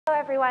Hello,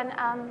 everyone.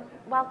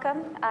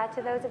 Welcome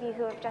to those of you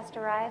who have just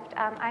arrived.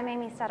 I'm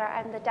Amy Sutter.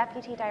 I'm the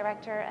Deputy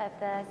Director of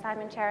the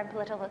Simon Chair in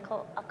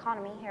Political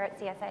Economy here at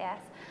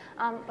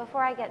CSIS.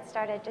 Before I get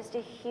started, just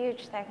a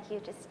huge thank you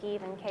to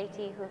Steve and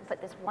Katie who have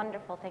put this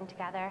wonderful thing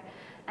together,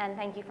 and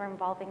thank you for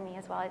involving me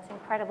as well. It's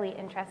incredibly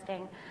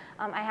interesting.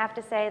 I have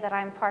to say that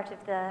I'm part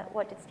of the,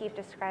 what did Steve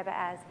describe it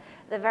as,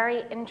 the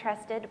very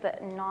interested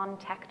but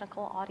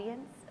non-technical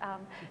audience.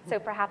 So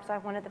perhaps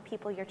I'm one of the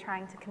people you're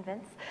trying to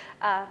convince,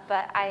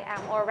 but I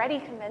am already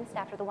convinced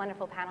after the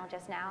wonderful panel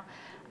just now.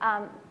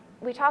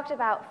 We talked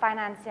about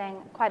financing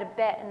quite a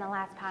bit in the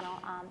last panel,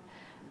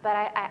 but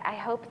I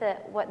hope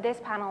that what this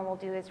panel will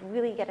do is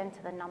really get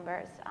into the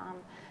numbers.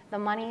 The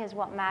money is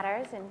what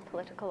matters in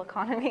political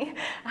economy,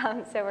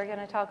 so we're going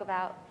to talk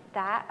about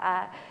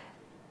that.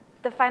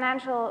 The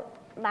financial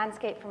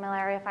landscape for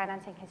malaria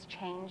financing has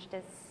changed,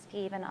 as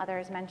Steve and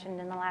others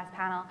mentioned in the last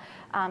panel.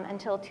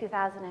 Until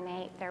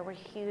 2008, there were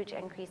huge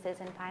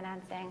increases in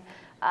financing,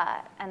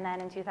 and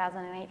then in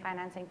 2008,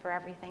 financing for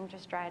everything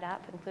just dried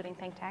up, including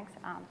think tanks,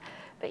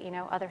 but you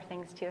know, other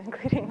things too,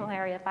 including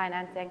malaria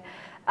financing.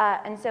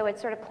 And so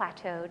it's sort of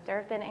plateaued. There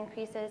have been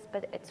increases,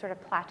 but it's sort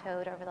of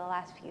plateaued over the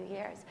last few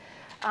years,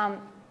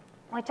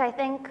 which I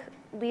think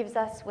leaves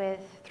us with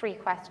three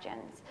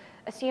questions.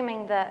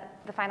 Assuming that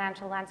the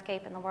financial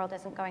landscape in the world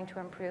isn't going to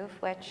improve,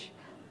 which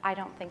I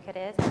don't think it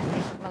is, and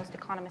I think most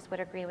economists would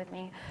agree with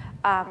me.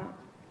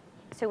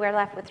 So we're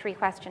left with three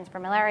questions for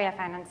malaria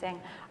financing.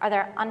 Are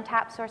there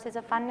untapped sources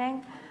of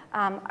funding?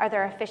 Are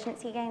there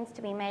efficiency gains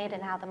to be made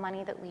in how the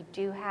money that we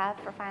do have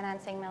for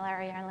financing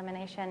malaria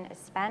elimination is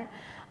spent?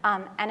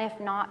 And if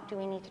not, do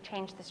we need to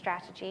change the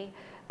strategy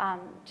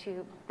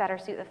to better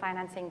suit the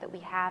financing that we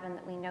have and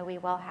that we know we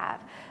will have?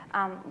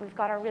 We've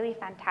got a really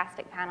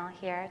fantastic panel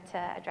here to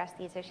address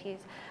these issues.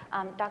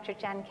 Dr.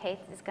 Jen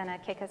Cates is going to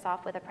kick us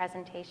off with a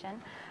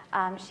presentation.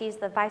 She's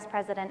the Vice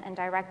President and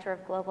Director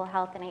of Global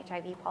Health and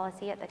HIV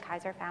Policy at the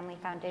Kaiser Family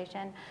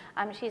Foundation.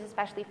 She's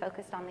especially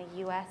focused on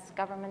the US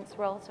government's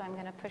role, so I'm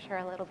going to push her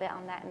a little bit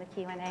on that in the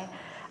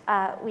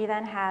Q&A. We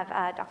then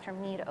have Dr.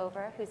 Mead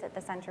Over, who's at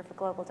the Center for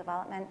Global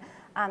Development.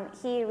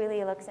 He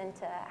really looks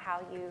into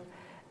how you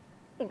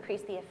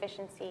increase the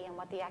efficiency and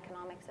what the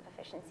economics of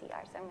efficiency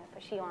are. So I'm going to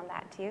push you on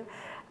that too.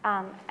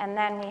 And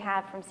then we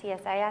have from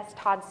CSIS,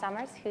 Todd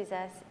Summers, who's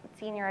a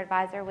senior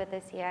advisor with the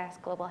CSIS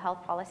Global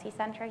Health Policy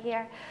Center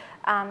here.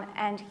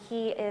 And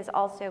he is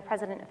also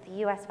president of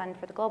the US Fund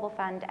for the Global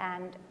Fund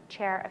and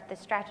chair of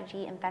the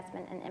Strategy,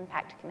 Investment, and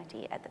Impact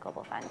Committee at the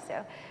Global Fund. So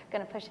I'm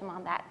going to push him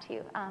on that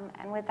too.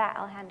 And with that,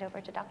 I'll hand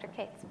over to Dr.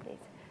 Cates, please.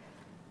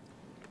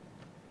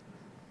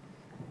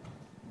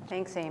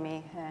 Thanks,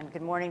 Amy, and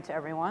good morning to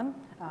everyone.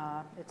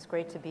 It's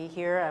great to be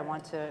here. I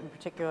want to, in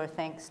particular,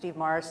 thank Steve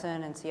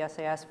Morrison and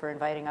CSIS for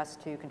inviting us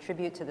to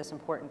contribute to this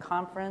important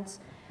conference.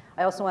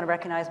 I also want to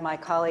recognize my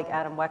colleague,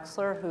 Adam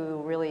Wexler,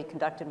 who really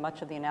conducted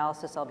much of the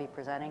analysis I'll be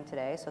presenting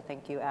today, so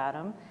thank you,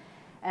 Adam.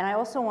 And I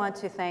also want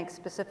to thank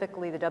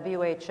specifically the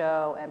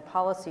WHO and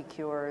Policy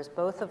Cures,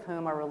 both of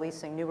whom are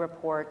releasing new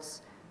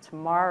reports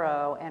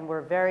tomorrow, and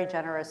were very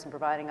generous in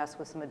providing us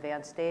with some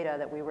advanced data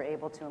that we were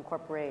able to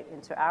incorporate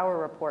into our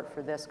report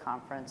for this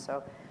conference.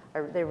 So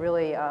they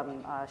really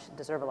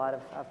deserve a lot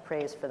of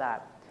praise for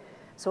that.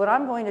 So what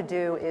I'm going to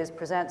do is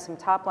present some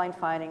top-line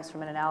findings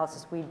from an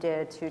analysis we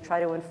did to try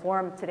to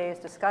inform today's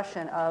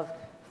discussion of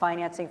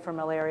financing for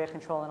malaria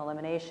control and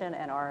elimination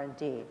and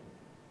R&D.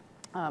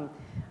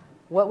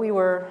 What we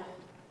were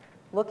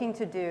looking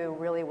to do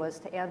really was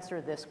to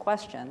answer this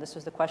question. This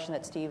was the question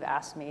that Steve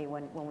asked me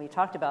when we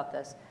talked about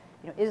this.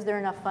 You know, is there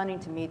enough funding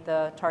to meet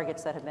the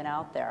targets that have been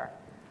out there?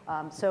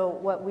 So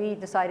what we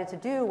decided to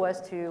do was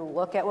to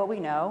look at what we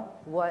know,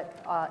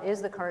 what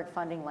is the current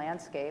funding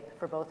landscape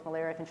for both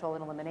malaria control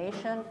and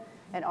elimination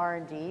and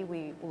R&D.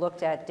 We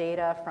looked at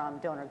data from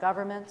donor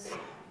governments,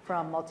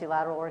 from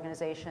multilateral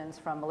organizations,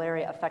 from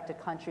malaria-affected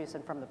countries,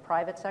 and from the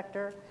private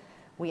sector.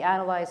 We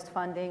analyzed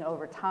funding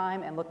over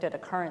time and looked at a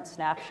current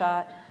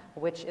snapshot,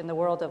 which in the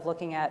world of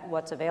looking at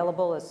what's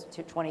available is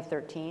to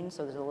 2013,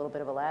 so there's a little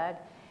bit of a lag.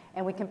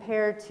 And we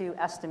compared to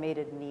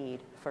estimated need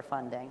for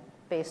funding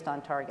based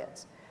on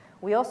targets.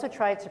 We also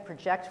tried to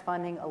project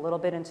funding a little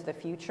bit into the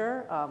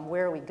future.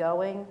 Where are we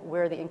going?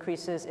 Where are the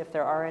increases, if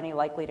there are any,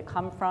 likely to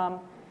come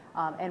from?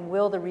 And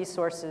will the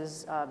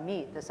resources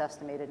meet this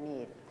estimated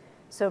need?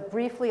 So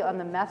briefly on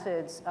the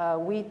methods,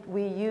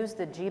 we used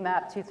the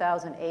GMAP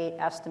 2008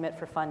 estimate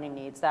for funding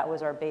needs. That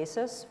was our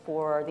basis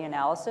for the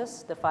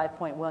analysis, the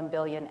 $5.1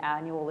 billion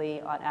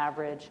annually on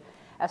average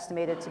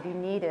estimated to be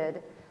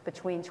needed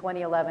between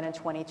 2011 and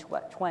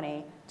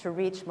 2020 to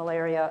reach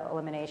malaria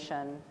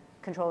elimination,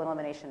 control and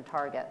elimination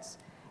targets.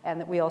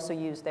 And we also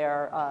used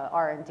their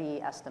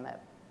R&D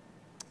estimate.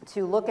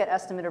 To look at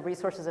estimate of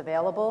resources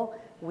available,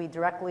 we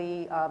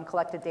directly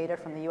collected data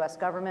from the US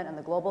government and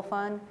the Global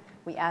Fund.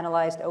 We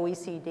analyzed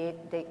OECD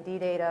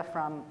data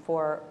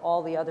for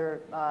all the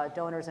other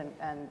donors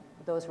and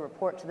those who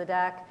report to the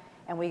DAC,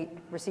 and we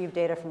received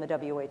data from the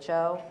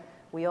WHO.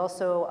 We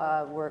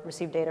also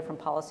received data from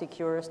Policy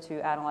Cures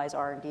to analyze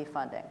R&D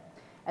funding.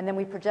 And then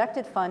we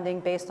projected funding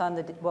based on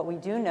what we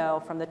do know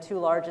from the two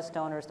largest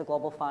donors, the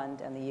Global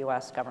Fund and the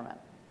US government.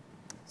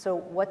 So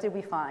what did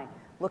we find?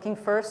 Looking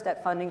first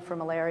at funding for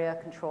malaria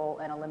control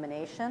and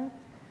elimination.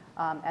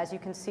 As you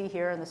can see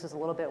here, and this is a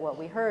little bit what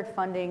we heard,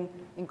 funding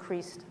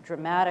increased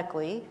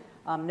dramatically.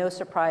 No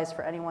surprise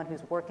for anyone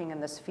who's working in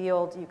this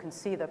field. You can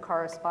see the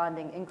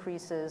corresponding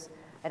increases.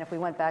 And if we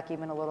went back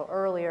even a little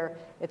earlier,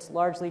 it's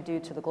largely due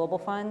to the Global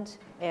Fund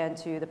and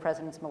to the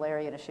President's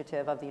Malaria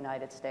Initiative of the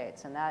United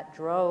States. And that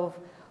drove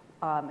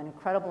an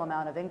incredible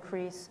amount of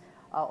increase,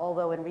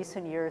 although in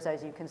recent years,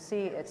 as you can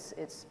see,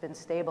 it's been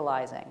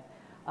stabilizing.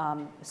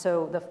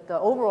 So the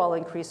overall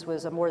increase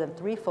was a more than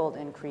threefold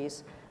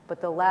increase,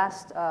 but the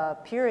last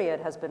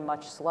period has been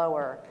much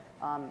slower.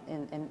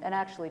 And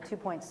actually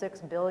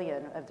 2.6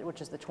 billion,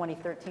 which is the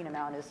 2013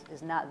 amount,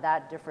 is not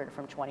that different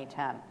from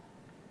 2010.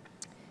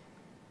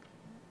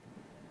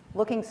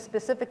 Looking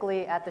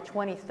specifically at the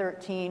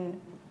 2013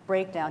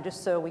 breakdown,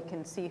 just so we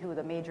can see who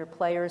the major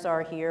players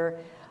are here,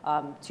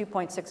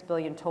 2.6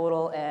 billion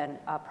total, and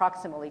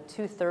approximately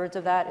 2/3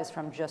 of that is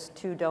from just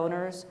two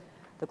donors,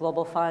 the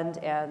Global Fund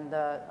and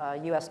the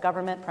US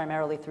government,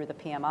 primarily through the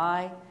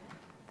PMI.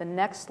 The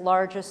next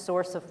largest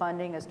source of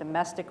funding is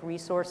domestic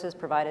resources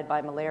provided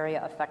by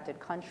malaria-affected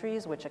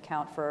countries, which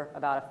account for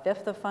about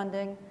 1/5 of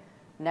funding.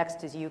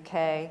 Next is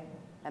UK,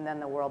 and then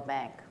the World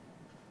Bank.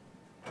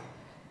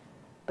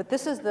 But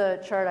this is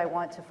the chart I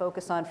want to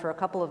focus on for a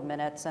couple of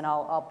minutes, and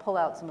I'll pull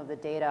out some of the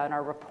data, and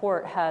our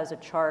report has a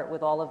chart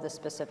with all of the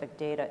specific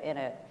data in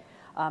it.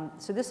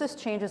 So this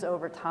changes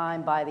over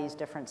time by these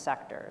different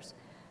sectors.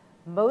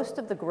 Most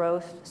of the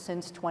growth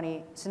since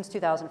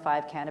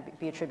 2005 can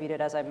be attributed,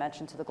 as I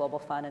mentioned, to the Global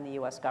Fund and the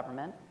US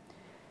government.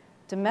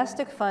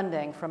 Domestic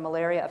funding from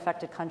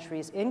malaria-affected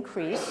countries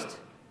increased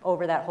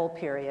over that whole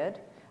period,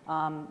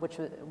 which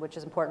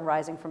is important,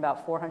 rising from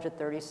about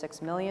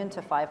 436 million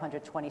to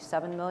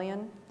 527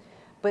 million.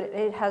 But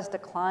it has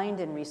declined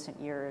in recent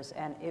years,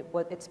 and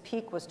its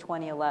peak was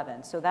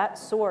 2011. So that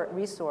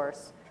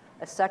resource,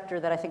 a sector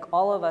that I think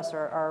all of us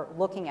are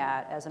looking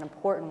at as an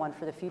important one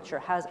for the future,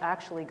 has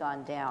actually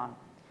gone down.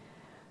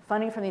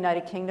 Funding from the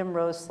United Kingdom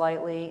rose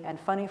slightly, and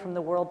funding from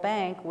the World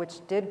Bank,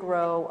 which did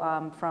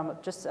grow from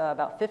just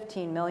about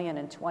 15 million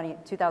in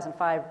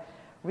 2005,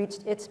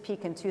 reached its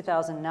peak in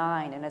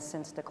 2009 and has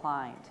since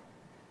declined.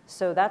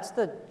 So that's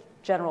the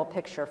general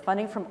picture.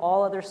 Funding from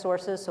all other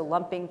sources, so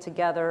lumping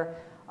together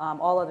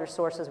all other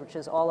sources, which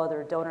is all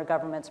other donor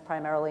governments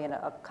primarily and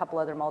a couple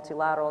other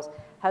multilaterals,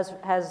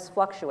 has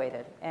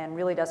fluctuated and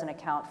really doesn't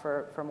account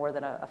for more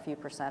than a few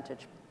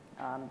percentage,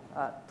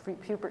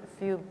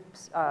 few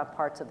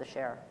parts of the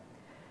share.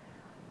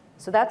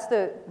 So that's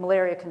the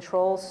malaria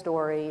control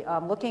story.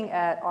 Looking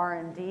at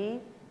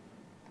R&D,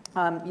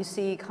 you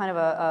see kind of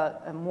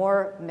a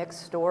more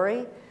mixed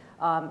story.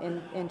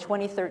 In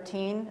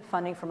 2013,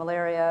 funding for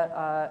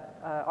malaria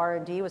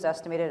R&D was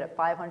estimated at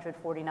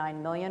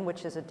 549 million,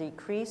 which is a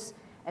decrease,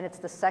 and it's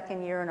the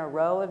second year in a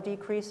row of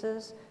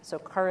decreases. So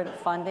current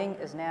funding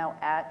is now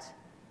at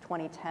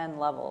 2010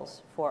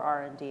 levels for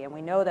R&D, and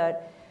we know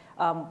that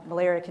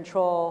malaria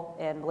control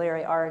and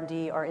malaria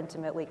R&D are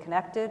intimately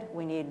connected.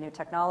 We need new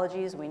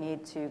technologies. We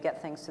need to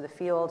get things to the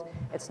field.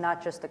 It's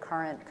not just the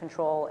current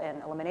control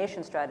and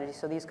elimination strategy,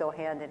 so these go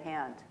hand in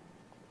hand.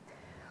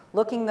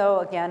 Looking,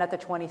 though, again at the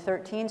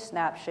 2013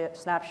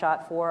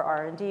 snapshot for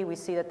R&D, we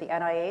see that the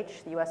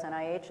NIH, the US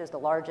NIH, is the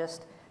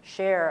largest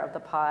share of the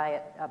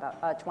pie at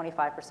about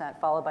 25%,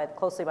 followed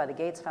closely by the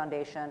Gates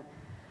Foundation.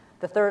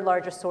 The third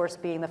largest source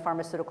being the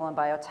pharmaceutical and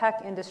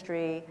biotech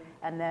industry,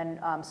 and then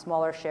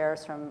smaller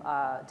shares from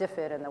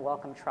DFID and the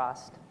Wellcome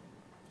Trust.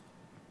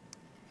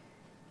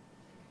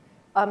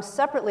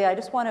 Separately, I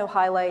just want to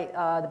highlight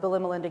the Bill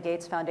and Melinda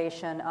Gates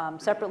Foundation.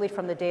 Separately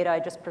from the data I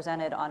just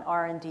presented on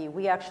R&D,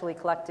 we actually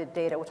collected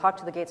data. We talked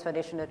to the Gates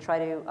Foundation to try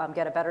to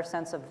get a better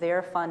sense of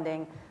their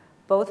funding,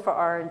 both for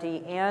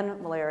R&D and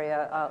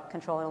malaria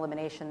control and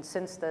elimination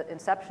since the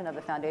inception of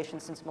the foundation,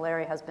 since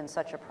malaria has been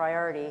such a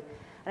priority.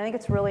 And I think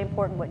it's really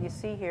important what you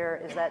see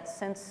here is that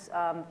since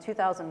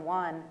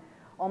 2001,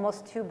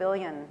 almost $2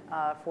 billion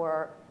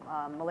for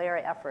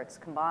malaria efforts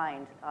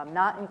combined,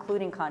 not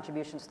including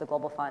contributions to the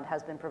Global Fund,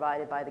 has been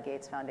provided by the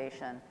Gates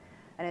Foundation.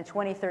 And in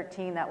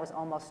 2013, that was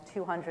almost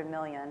 200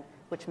 million,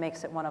 which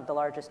makes it one of the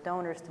largest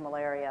donors to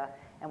malaria.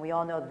 And we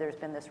all know that there's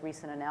been this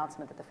recent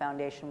announcement that the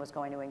foundation was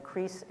going to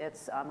increase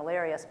its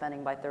malaria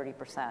spending by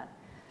 30%.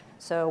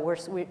 So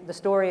the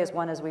story is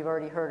one, as we've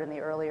already heard in the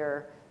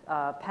earlier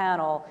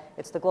panel,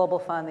 it's the Global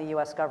Fund, the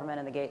US government,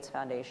 and the Gates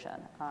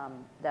Foundation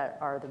that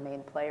are the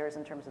main players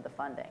in terms of the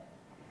funding.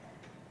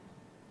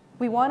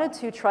 We wanted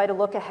to try to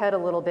look ahead a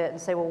little bit and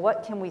say, well,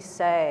 what can we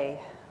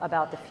say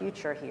about the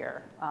future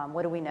here?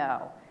 What do we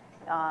know?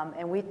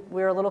 And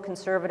we're a little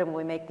conservative when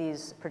we make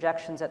these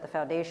projections at the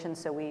foundation,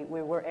 so we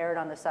were erred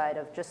on the side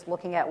of just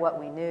looking at what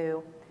we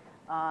knew.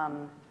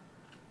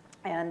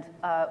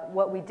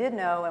 What we did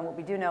know, and what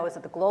we do know, is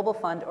that the Global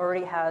Fund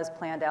already has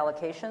planned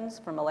allocations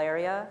for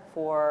malaria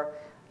for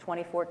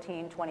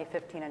 2014,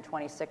 2015, and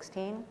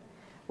 2016.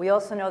 We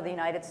also know the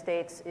United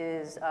States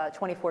is,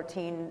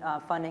 2014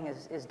 funding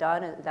is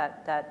done.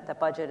 That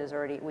budget is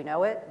already, we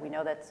know it. We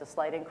know that's a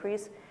slight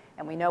increase,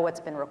 and we know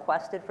what's been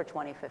requested for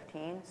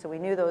 2015. So we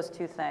knew those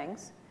two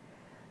things.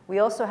 We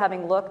also,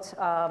 having looked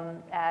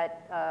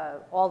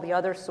at all the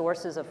other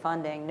sources of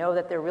funding, know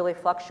that they're really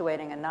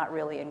fluctuating and not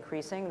really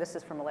increasing. This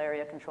is for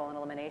malaria control and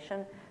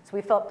elimination. So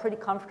we felt pretty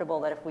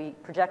comfortable that if we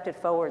projected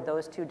forward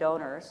those two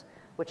donors,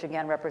 which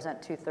again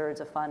represent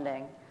 2/3 of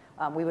funding,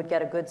 we would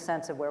get a good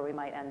sense of where we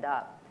might end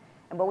up.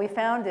 And what we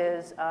found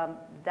is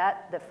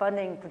that the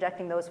funding,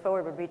 projecting those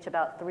forward, would reach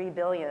about $3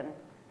 billion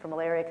for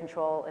malaria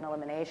control and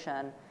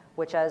elimination,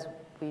 which, as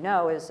we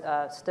know, is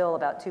still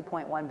about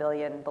 $2.1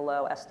 billion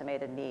below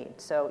estimated need.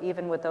 So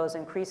even with those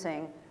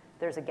increasing,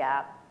 there's a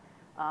gap.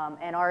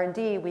 And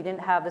R&D, we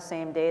didn't have the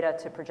same data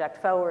to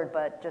project forward,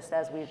 but just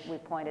as we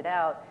pointed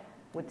out,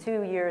 with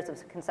 2 years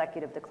of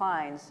consecutive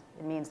declines,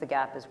 it means the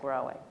gap is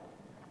growing.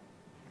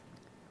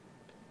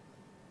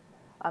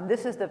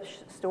 This is the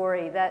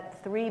story.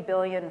 That $3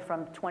 billion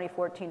from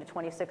 2014 to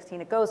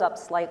 2016, it goes up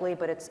slightly,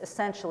 but it's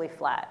essentially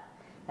flat.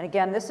 And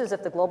again, this is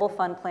if the Global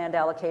Fund planned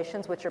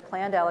allocations, which are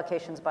planned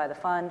allocations by the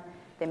fund.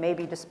 They may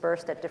be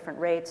dispersed at different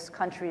rates.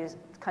 Countries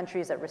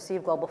that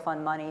receive Global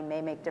Fund money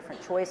may make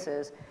different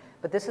choices.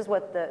 But this is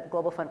what the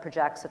Global Fund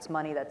projects. It's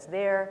money that's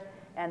there,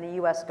 and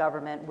the US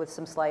government with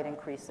some slight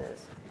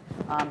increases.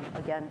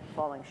 Again,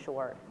 falling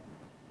short.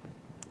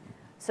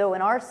 So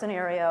in our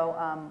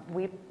scenario,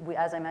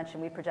 as I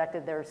mentioned, we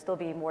projected there would still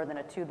be more than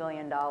a $2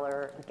 billion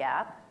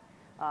gap,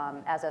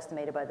 as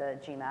estimated by the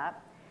GMAP.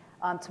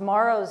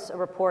 Tomorrow's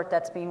report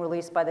that's being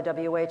released by the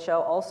WHO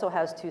also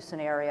has two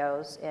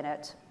scenarios in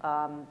it.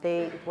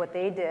 What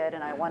they did,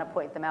 and I want to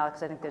point them out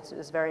because I think this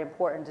is very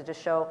important to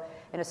just show,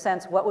 in a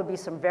sense, what would be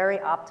some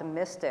very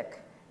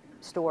optimistic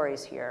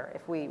stories here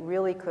if we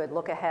really could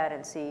look ahead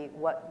and see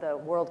what the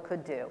world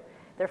could do.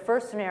 Their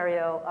first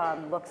scenario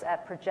looks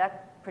at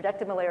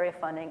projected malaria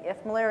funding.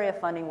 If malaria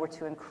funding were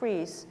to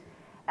increase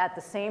at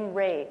the same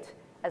rate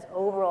as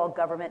overall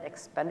government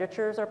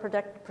expenditures are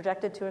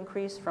projected to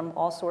increase from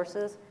all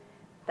sources,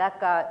 that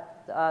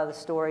got the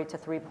story to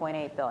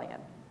 $3.8 billion.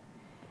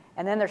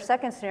 And then their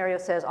second scenario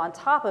says, on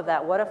top of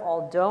that, what if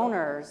all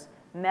donors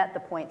met the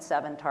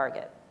 0.7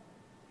 target?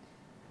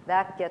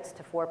 That gets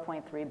to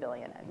 $4.3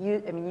 billion.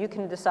 You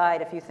can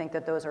decide if you think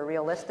that those are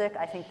realistic.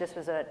 I think this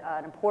was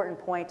an important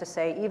point to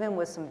say, even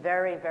with some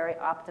very, very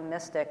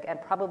optimistic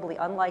and probably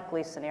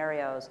unlikely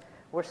scenarios,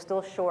 we're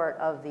still short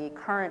of the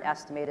current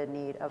estimated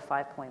need of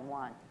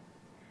 5.1.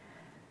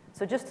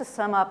 So just to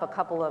sum up a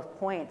couple of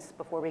points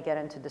before we get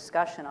into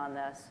discussion on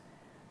this.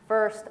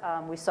 First,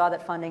 we saw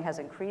that funding has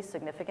increased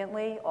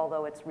significantly,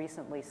 although it's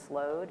recently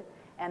slowed,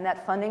 and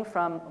that funding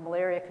from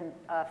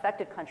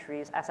malaria-affected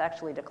countries has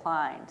actually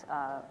declined.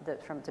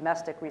 From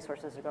domestic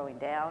resources are going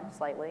down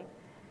slightly.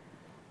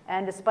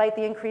 And despite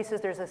the increases,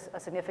 there's a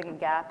significant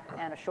gap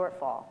and a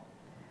shortfall.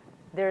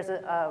 There's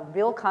a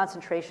real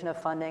concentration of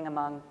funding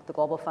among the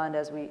Global Fund,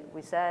 as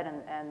we said,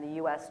 and the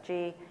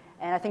USG.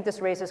 And I think this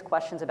raises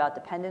questions about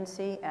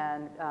dependency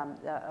and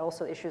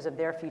also issues of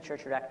their future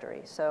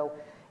trajectory. So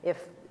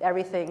if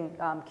everything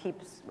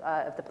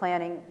if the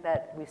planning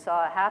that we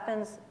saw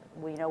happens,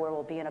 we know where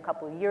we'll be in a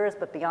couple of years.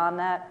 But beyond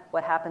that,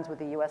 what happens with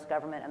the US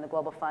government and the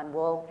Global Fund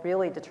will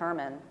really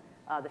determine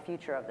the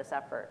future of this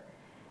effort.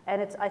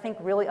 And it's, I think,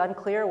 really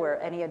unclear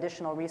where any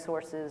additional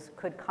resources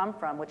could come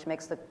from, which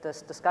makes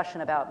this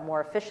discussion about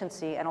more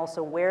efficiency and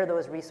also where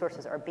those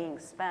resources are being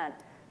spent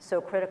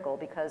so critical,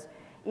 because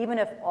even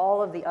if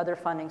all of the other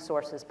funding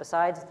sources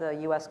besides the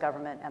US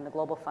government and the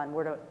Global Fund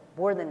were to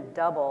more than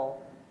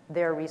double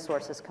their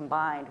resources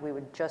combined, we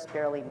would just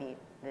barely meet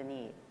the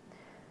need.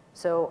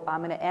 So I'm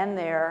going to end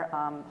there.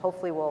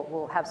 Hopefully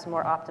we'll have some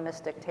more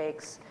optimistic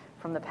takes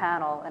from the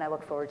panel, and I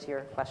look forward to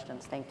your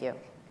questions. Thank you.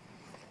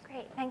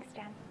 Great, thanks,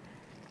 Jen.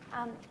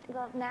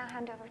 We'll now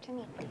hand over to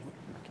me,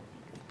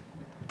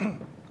 please.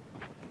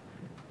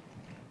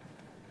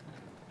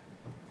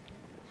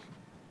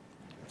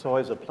 It's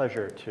always a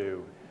pleasure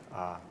to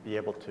be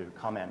able to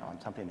comment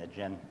on something that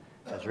Jen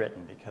has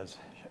written, because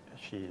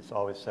she's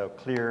always so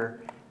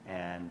clear,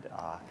 and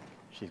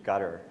she's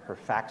got her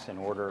facts in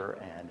order,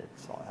 and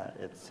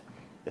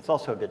it's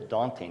also a bit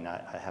daunting,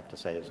 I have to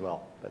say as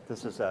well. But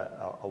this is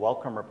a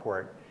welcome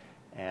report,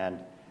 and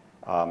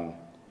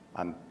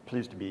I'm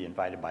pleased to be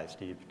invited by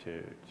Steve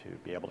to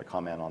be able to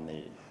comment on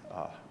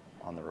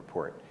the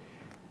report.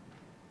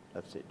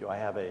 Let's see, do I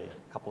have a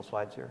couple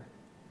slides here?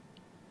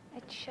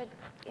 It should,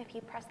 if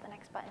you press the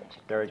next button, it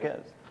should. There it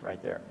is,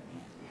 right there.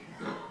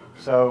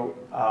 So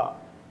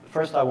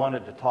first I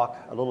wanted to talk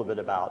a little bit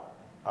about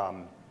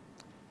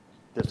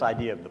this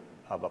idea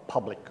of a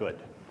public good.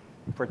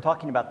 If we're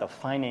talking about the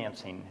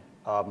financing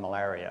of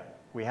malaria,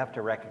 we have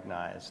to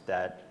recognize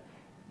that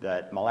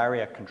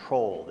malaria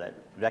control, that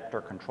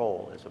vector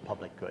control, is a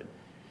public good.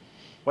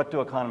 What do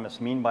economists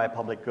mean by a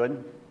public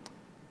good?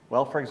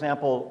 Well, for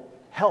example,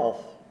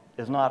 health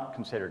is not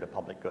considered a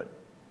public good.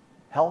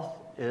 Health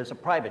is a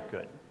private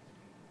good.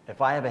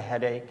 If I have a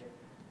headache,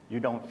 you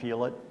don't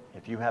feel it.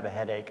 If you have a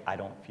headache, I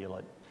don't feel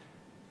it.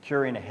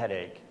 Curing a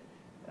headache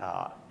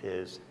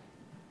is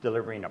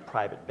delivering a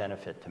private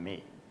benefit to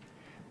me.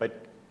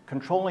 But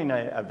controlling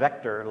a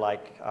vector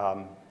like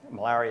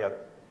malaria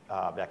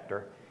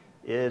vector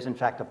is in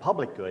fact a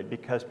public good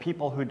because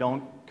people who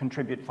don't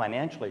contribute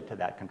financially to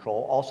that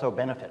control also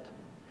benefit.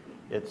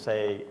 It's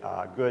a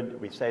good,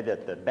 we say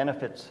that the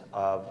benefits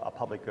of a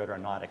public good are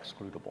not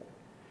excludable.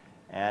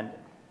 And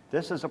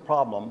this is a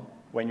problem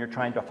when you're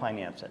trying to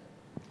finance it.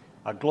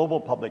 A global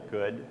public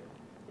good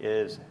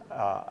is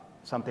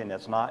something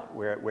that's not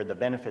where the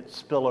benefits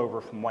spill over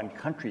from one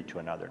country to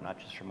another, not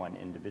just from one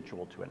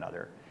individual to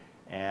another.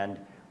 And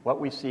what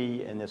we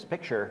see in this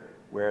picture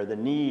where the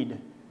need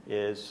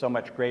is so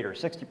much greater,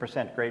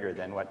 60% greater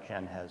than what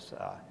Jen has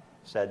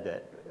said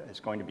that is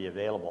going to be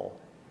available,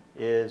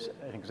 is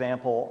an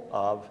example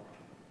of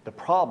the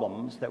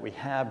problems that we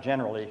have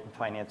generally in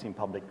financing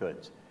public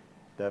goods.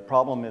 The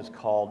problem is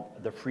called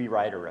the free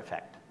rider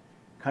effect.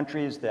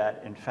 Countries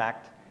that, in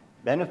fact,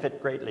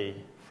 benefit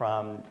greatly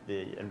from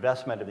the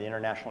investment of the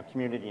international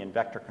community in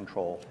vector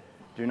control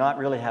do not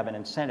really have an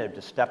incentive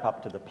to step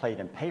up to the plate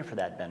and pay for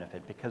that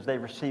benefit because they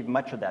receive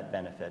much of that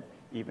benefit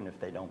even if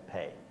they don't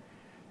pay.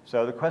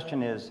 So the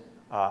question is,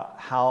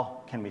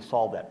 how can we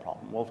solve that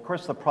problem? Well, of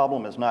course, the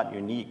problem is not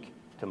unique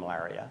to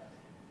malaria.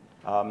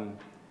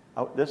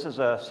 This is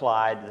a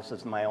slide, this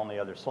is my only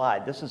other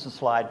slide. This is a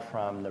slide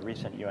from the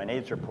recent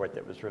UNAIDS report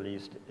that was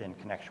released in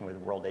connection with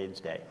World AIDS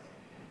Day.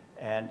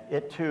 And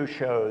it too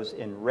shows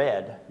in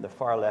red, the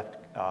far left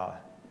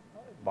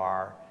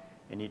bar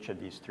in each of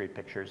these three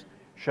pictures,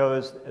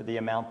 shows the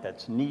amount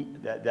that's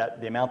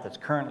the amount that's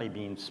currently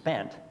being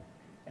spent.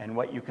 And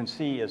what you can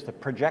see is the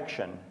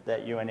projection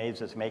that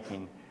UNAIDS is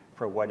making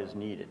for what is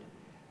needed.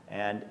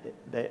 And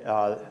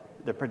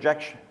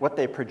what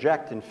they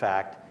project, in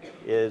fact,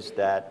 is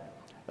that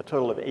a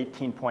total of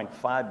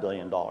 $18.5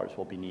 billion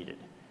will be needed.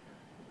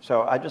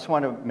 So I just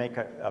want to make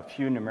a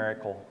few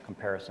numerical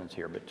comparisons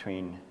here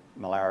between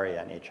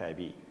malaria and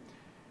HIV.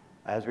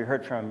 As we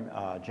heard from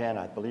Jen,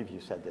 I believe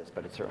you said this,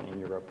 but it's certainly in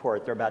your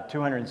report, there are about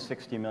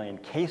 260 million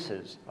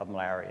cases of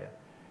malaria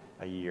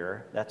a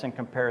year. That's in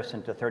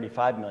comparison to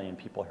 35 million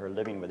people who are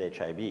living with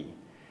HIV.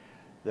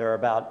 There are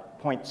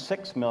about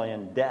 0.6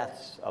 million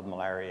deaths of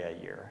malaria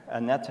a year,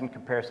 and that's in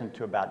comparison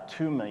to about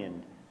 2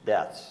 million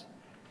deaths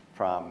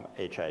from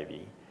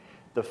HIV.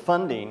 The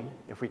funding,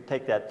 if we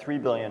take that 3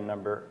 billion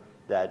number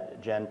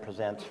that Jen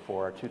presents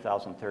for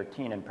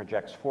 2013 and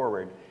projects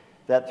forward,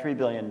 that 3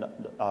 billion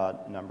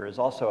number is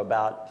also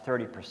about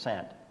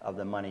 30% of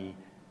the money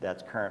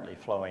that's currently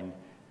flowing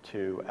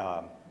to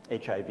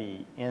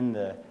HIV in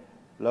the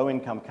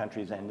low-income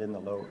countries and in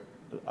the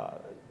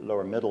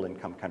lower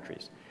middle-income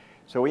countries.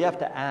 So we have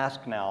to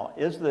ask now,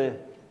 is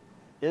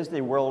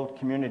the world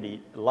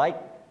community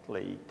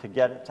likely to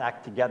get its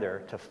act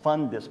together to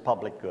fund this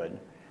public good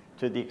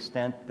to the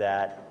extent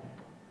that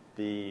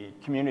the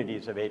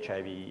communities of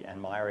HIV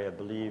and malaria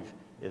believe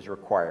is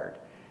required?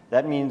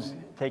 That means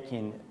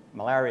taking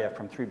malaria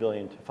from 3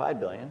 billion to 5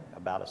 billion,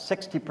 about a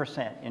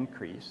 60%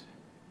 increase,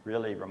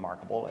 really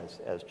remarkable,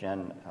 as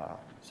Jen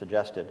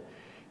suggested.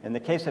 In the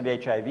case of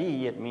HIV,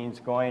 it means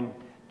going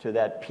to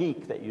that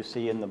peak that you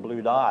see in the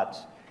blue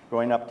dots,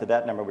 going up to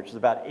that number, which is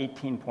about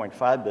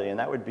 18.5 billion.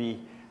 That would be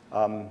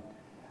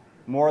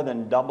more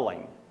than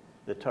doubling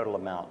the total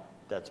amount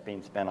that's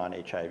being spent on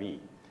HIV.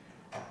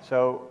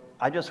 So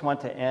I just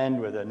want to end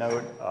with a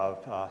note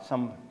of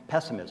some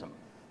pessimism.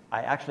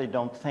 I actually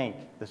don't think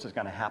this is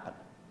going to happen.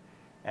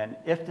 And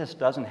if this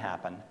doesn't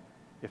happen,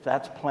 if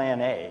that's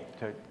plan A,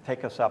 to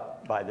take us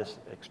up by this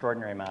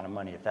extraordinary amount of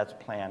money, if that's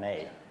plan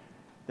A,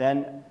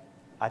 then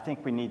I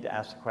think we need to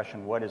ask the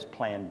question, what is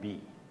plan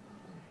B?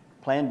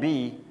 Plan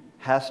B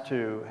has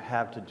to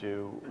have to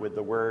do with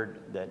the word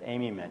that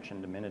Amy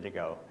mentioned a minute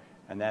ago,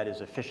 and that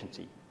is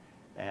efficiency.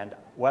 And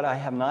what I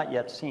have not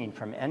yet seen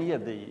from any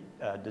of the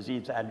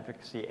disease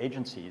advocacy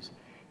agencies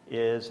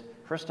is,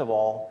 first of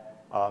all,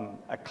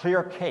 a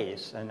clear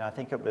case, and I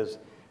think it was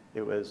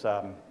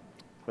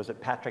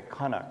it Patrick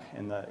Connock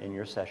in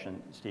your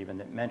session, Stephen,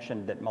 that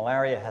mentioned that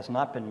malaria has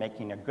not been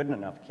making a good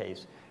enough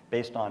case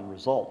based on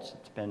results.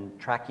 It's been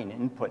tracking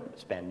input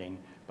spending,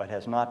 but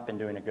has not been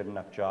doing a good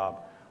enough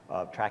job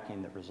of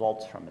tracking the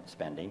results from its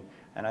spending.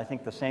 And I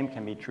think the same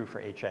can be true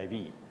for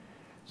HIV.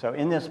 So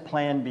in this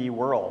Plan B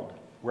world,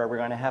 where we're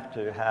going to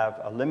have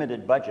a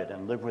limited budget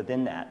and live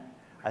within that,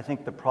 I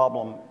think the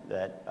problem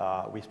that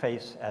we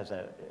face as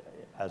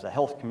a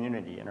health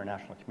community,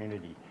 international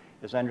community,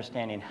 is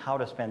understanding how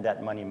to spend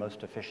that money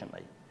most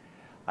efficiently.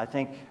 I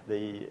think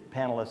the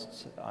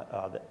panelists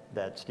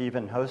that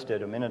Stephen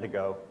hosted a minute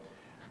ago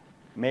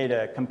made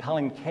a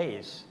compelling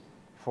case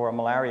for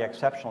malaria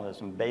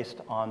exceptionalism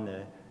based on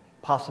the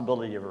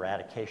possibility of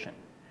eradication.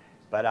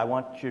 But I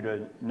want you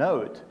to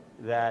note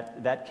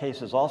that that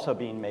case is also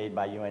being made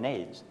by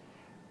UNAIDS.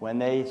 When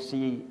they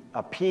see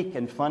a peak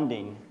in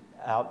funding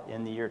out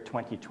in the year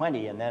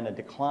 2020 and then a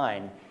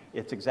decline,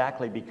 it's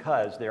exactly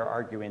because they're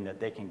arguing that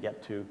they can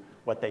get to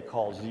what they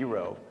call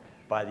zero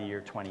by the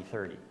year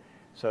 2030.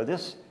 So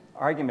this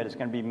argument is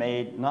going to be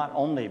made not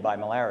only by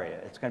malaria,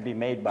 it's going to be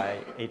made by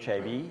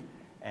HIV,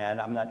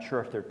 And I'm not sure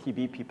if there are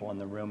TB people in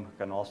the room who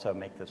can also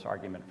make this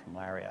argument for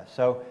malaria.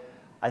 So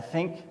I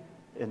think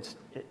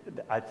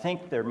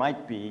we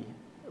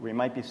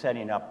might be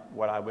setting up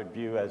what I would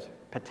view as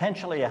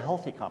potentially a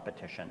healthy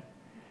competition,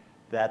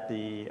 that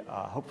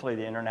hopefully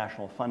the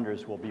international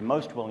funders will be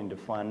most willing to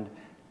fund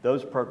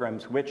those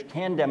programs which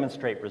can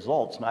demonstrate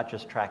results, not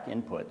just track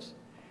inputs,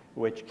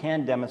 which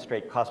can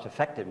demonstrate cost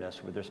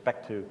effectiveness with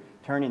respect to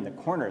turning the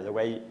corner the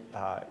way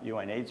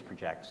UNAIDS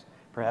projects.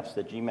 Perhaps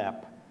the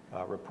GMAP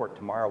report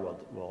tomorrow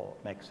will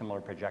make similar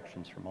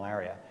projections for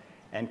malaria,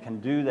 and can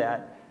do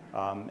that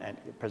and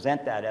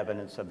present that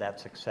evidence of that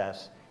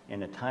success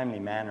in a timely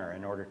manner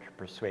in order to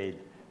persuade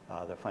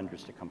the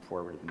funders to come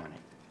forward with money.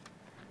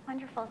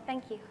 Wonderful,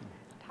 thank you.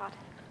 Todd.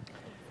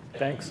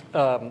 Thanks.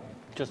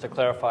 Just to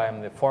clarify,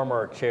 I'm the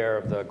former chair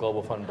of the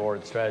Global Fund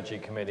Board Strategy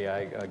Committee.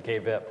 I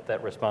gave up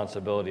that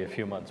responsibility a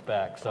few months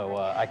back, so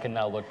I can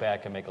now look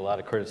back and make a lot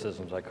of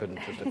criticisms I couldn't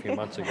just a few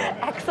months ago.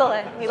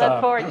 Excellent, we look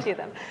forward to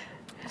them.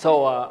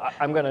 So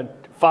I'm going to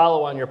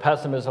follow on your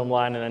pessimism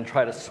line and then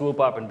try to swoop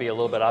up and be a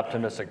little bit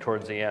optimistic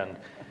towards the end.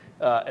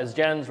 As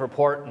Jen's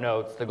report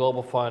notes, the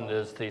Global Fund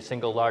is the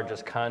single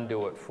largest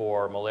conduit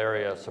for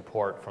malaria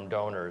support from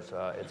donors.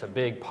 It's a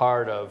big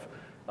part of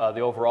the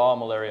overall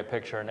malaria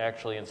picture, and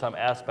actually in some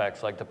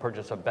aspects, like the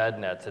purchase of bed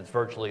nets, it's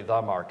virtually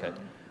the market.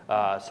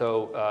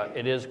 So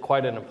it is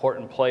quite an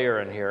important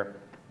player in here.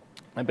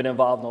 I've been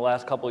involved in the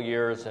last couple of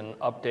years in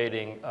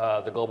updating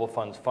the Global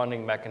Fund's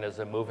funding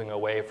mechanism, moving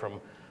away from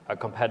a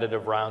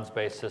competitive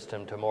rounds-based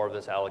system to more of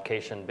this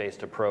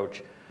allocation-based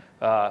approach.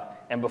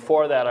 And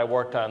before that, I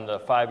worked on the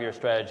 5-year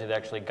strategy that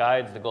actually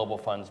guides the Global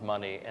Fund's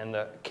money. And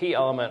the key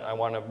element I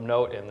want to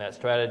note in that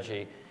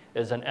strategy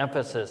is an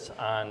emphasis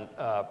on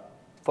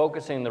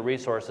focusing the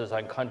resources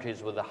on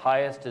countries with the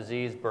highest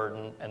disease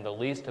burden and the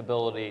least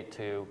ability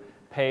to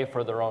pay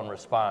for their own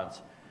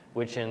response,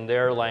 which in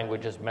their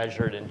language is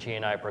measured in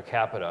GNI per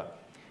capita.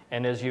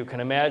 And as you can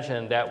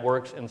imagine, that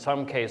works in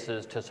some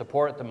cases to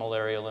support the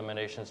malaria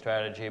elimination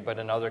strategy, but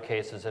in other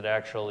cases it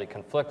actually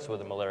conflicts with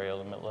the malaria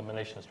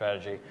elimination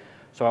strategy.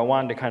 So I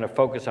wanted to kind of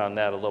focus on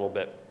that a little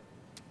bit.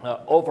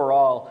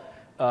 Overall,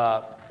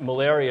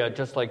 malaria,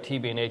 just like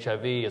TB and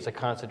HIV, is a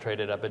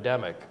concentrated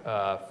epidemic.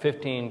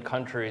 15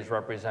 countries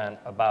represent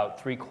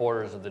about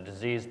 3/4 of the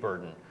disease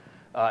burden.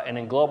 And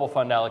in Global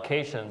Fund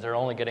allocations, they're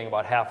only getting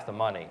about half the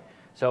money.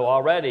 So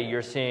already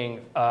you're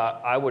seeing,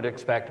 I would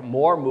expect,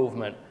 more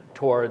movement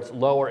towards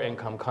lower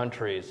income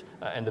countries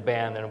in the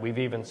ban than we've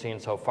even seen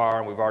so far.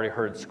 And we've already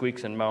heard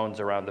squeaks and moans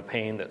around the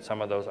pain that some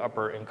of those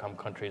upper income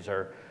countries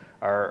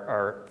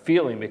are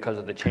feeling because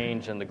of the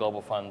change in the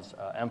Global Fund's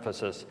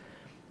emphasis.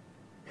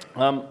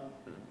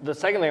 The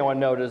second thing I want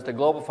to note is the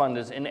Global Fund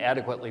is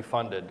inadequately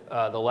funded.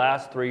 The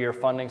last 3-year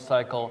funding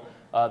cycle,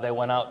 they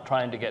went out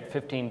trying to get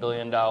 $15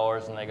 billion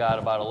and they got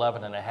about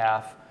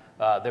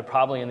 11.5. They're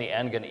probably in the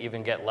end going to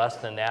even get less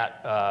than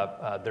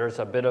that. There's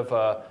a bit of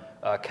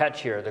a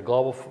catch here. The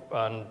Global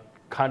Fund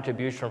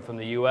contribution from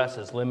the US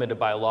is limited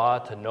by law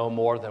to no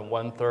more than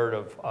 1/3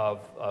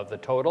 of the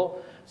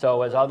total.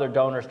 So as other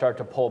donors start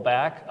to pull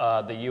back,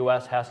 the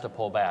US has to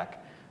pull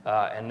back.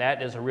 And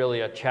that is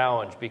really a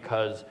challenge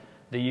because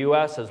the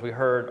US, as we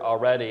heard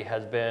already,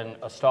 has been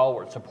a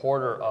stalwart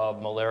supporter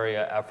of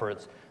malaria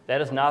efforts.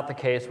 That is not the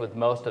case with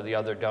most of the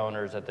other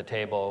donors at the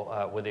table,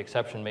 with the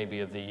exception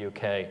maybe of the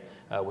UK,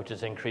 which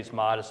has increased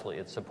modestly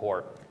its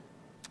support.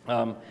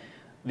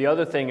 The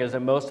other thing is that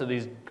most of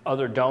these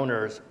other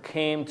donors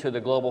came to the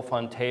Global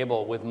Fund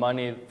table with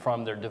money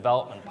from their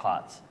development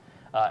pots.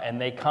 And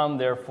they come,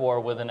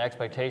 therefore, with an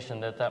expectation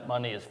that that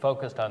money is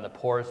focused on the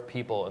poorest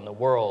people in the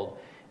world.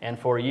 And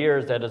for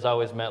years, that has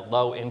always meant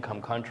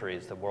low-income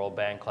countries, the World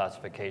Bank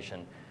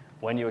classification.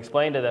 When you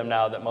explain to them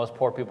now that most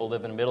poor people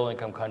live in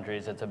middle-income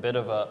countries, it's a bit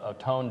of a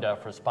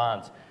tone-deaf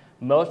response.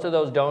 Most of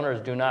those donors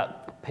do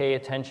not pay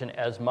attention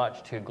as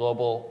much to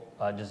global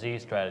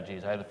disease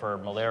strategies, either for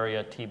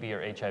malaria, TB,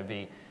 or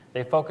HIV.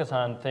 They focus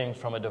on things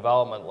from a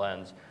development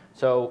lens.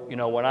 So, you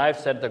know, when I've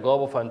sat at the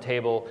Global Fund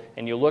table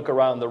and you look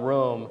around the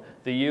room,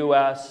 the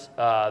US,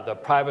 the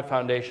private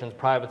foundations,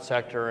 private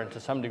sector, and to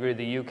some degree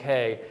the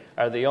UK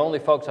are the only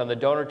folks on the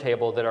donor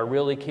table that are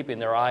really keeping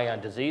their eye on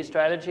disease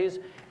strategies.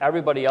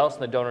 Everybody else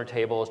on the donor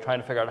table is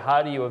trying to figure out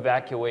how do you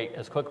evacuate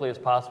as quickly as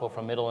possible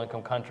from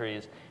middle-income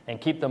countries and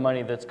keep the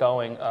money that's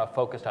going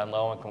focused on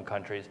low-income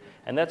countries.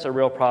 And that's a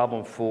real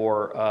problem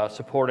for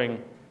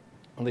supporting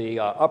the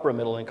upper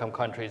middle-income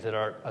countries that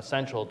are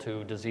essential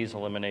to disease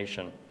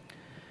elimination.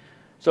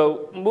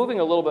 So moving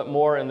a little bit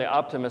more in the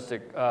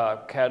optimistic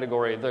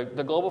category,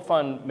 the Global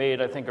Fund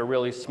made, I think, a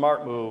really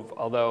smart move,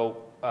 although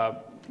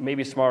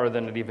maybe smarter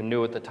than it even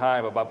knew at the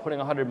time, about putting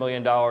 $100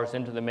 million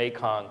into the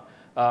Mekong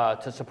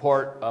to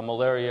support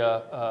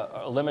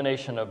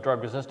elimination of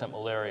drug-resistant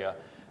malaria.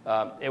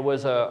 It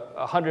was a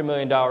 $100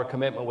 million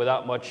commitment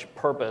without much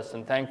purpose,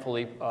 and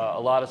thankfully a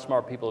lot of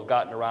smart people have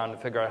gotten around to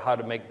figure out how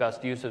to make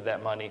best use of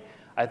that money.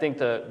 I think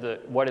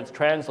what it's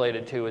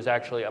translated to is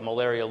actually a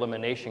malaria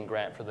elimination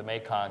grant for the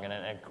Mekong in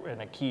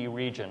a key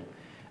region.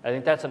 I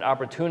think that's an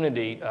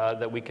opportunity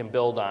that we can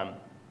build on.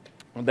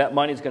 That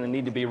money is going to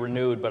need to be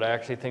renewed, but I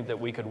actually think that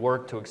we could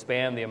work to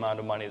expand the amount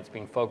of money that's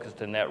being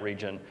focused in that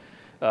region.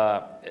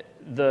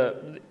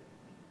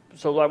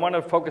 So I want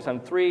to focus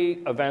on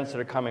 3 events that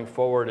are coming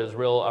forward as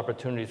real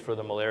opportunities for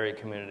the malaria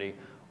community.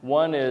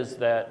 One is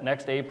that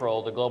next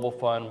April, the Global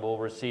Fund will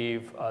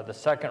receive the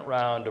 2nd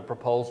round of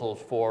proposals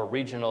for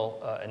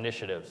regional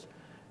initiatives.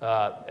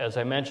 As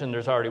I mentioned,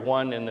 there's already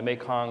one in the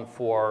Mekong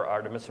for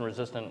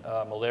artemisinin-resistant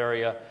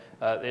malaria.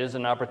 It is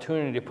an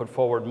opportunity to put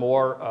forward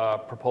more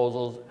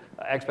proposals.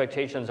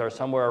 Expectations are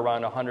somewhere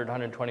around $100,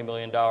 $120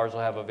 million we'll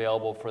have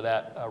available for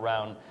that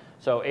round.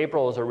 So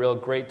April is a real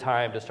great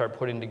time to start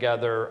putting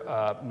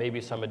together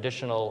maybe some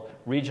additional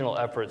regional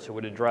efforts that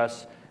would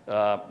address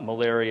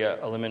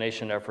malaria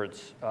elimination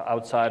efforts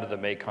outside of the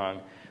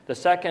Mekong. The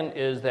second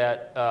is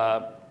that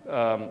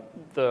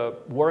the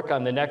work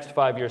on the next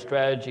 5-year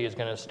strategy is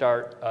going to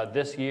start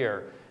this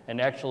year. And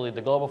actually,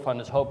 the Global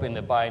Fund is hoping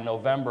that by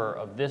November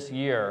of this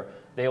year,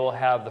 they will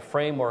have the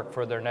framework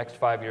for their next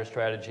 5-year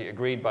strategy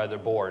agreed by their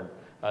board.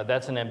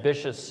 That's an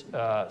ambitious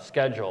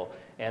schedule.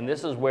 And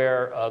this is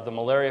where the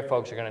malaria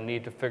folks are going to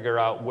need to figure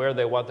out where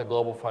they want the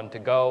Global Fund to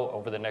go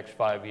over the next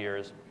 5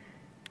 years,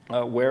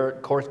 where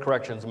course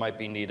corrections might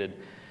be needed.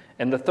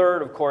 And the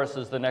third, of course,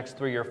 is the next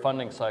 3-year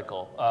funding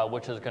cycle,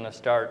 which is going to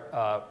start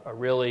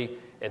really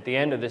at the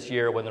end of this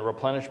year when the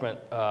replenishment,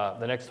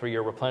 the next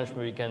 3-year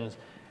replenishment begins.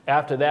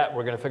 After that,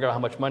 we're going to figure out how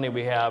much money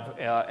we have,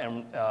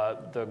 and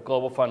the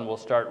Global Fund will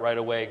start right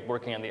away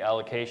working on the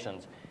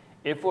allocations.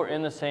 If we're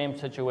in the same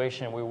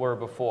situation we were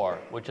before,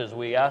 which is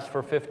we asked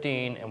for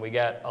 15 and we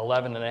got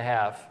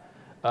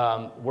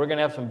 11.5, we're going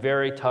to have some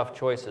very tough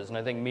choices. And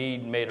I think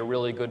Mead made a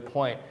really good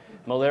point.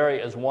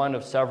 Malaria is one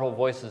of several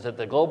voices at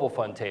the Global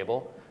Fund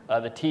table.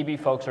 The TB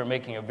folks are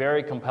making a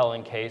very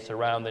compelling case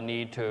around the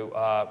need to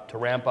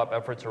ramp up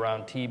efforts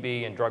around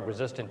TB and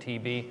drug-resistant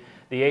TB.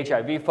 The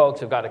HIV folks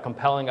have got a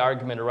compelling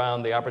argument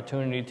around the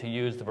opportunity to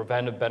use the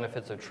preventive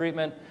benefits of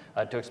treatment,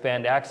 to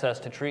expand access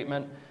to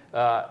treatment.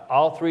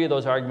 All 3 of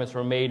those arguments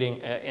were made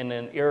in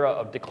an era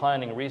of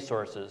declining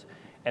resources.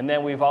 And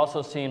then we've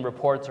also seen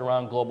reports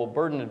around global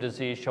burden of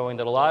disease showing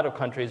that a lot of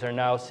countries are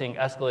now seeing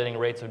escalating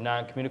rates of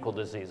non-communicable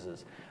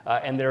diseases.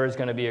 And there is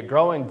going to be a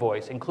growing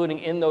voice, including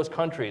in those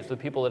countries, the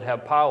people that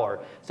have power,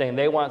 saying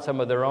they want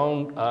some of their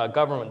own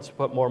governments to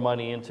put more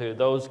money into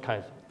those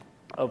kinds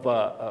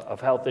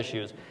of health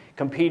issues,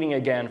 competing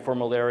again for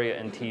malaria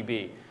and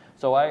TB.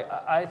 So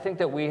I think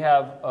that we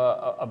have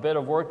a bit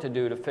of work to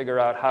do to figure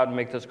out how to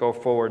make this go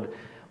forward.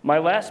 My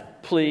last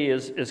plea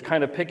is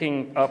kind of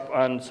picking up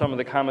on some of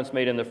the comments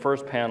made in the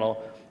first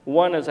panel.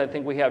 One is I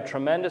think we have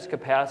tremendous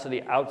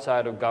capacity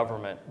outside of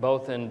government,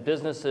 both in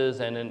businesses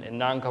and in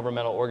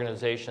non-governmental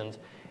organizations,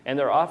 and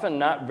they're often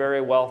not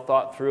very well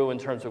thought through in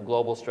terms of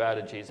global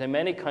strategies. In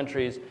many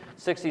countries,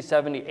 60,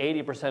 70,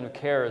 80% of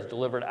care is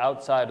delivered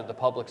outside of the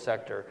public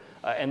sector,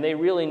 and they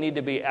really need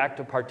to be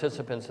active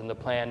participants in the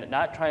plan,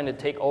 not trying to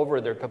take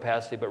over their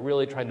capacity, but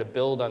really trying to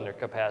build on their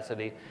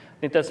capacity. I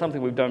think that's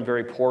something we've done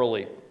very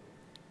poorly.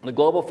 The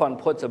Global Fund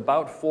puts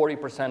about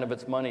 40% of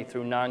its money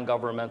through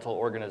non-governmental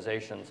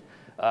organizations,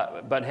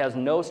 but has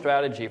no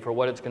strategy for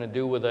what it's going to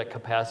do with that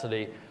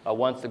capacity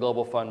once the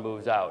Global Fund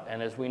moves out.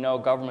 And as we know,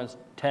 governments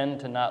tend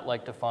to not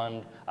like to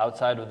fund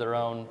outside of their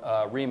own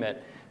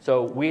remit.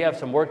 So we have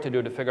some work to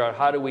do to figure out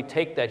how do we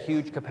take that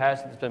huge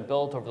capacity that's been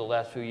built over the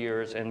last few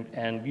years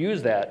and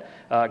use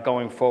that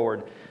going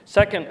forward.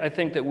 Second, I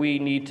think that we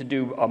need to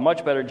do a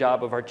much better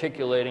job of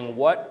articulating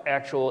what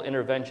actual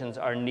interventions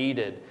are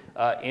needed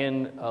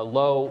in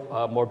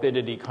low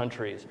morbidity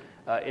countries.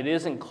 It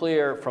isn't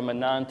clear from a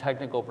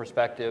non-technical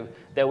perspective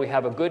that we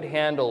have a good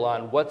handle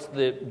on what's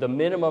the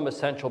minimum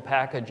essential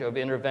package of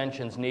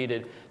interventions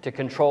needed to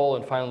control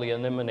and finally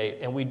eliminate.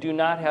 And we do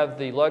not have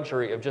the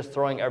luxury of just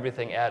throwing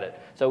everything at it.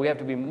 So we have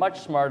to be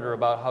much smarter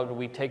about how do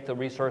we take the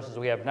resources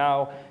we have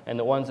now and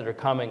the ones that are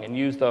coming and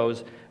use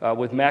those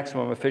with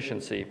maximum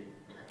efficiency.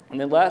 And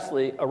then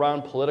lastly,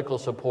 around political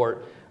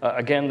support,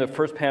 again, the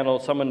first panel,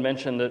 someone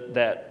mentioned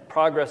that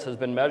progress has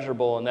been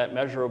measurable, and that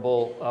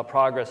measurable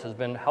progress has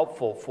been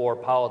helpful for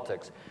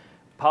politics.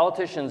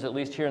 Politicians, at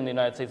least here in the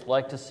United States,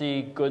 like to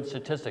see good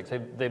statistics.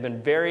 They've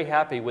been very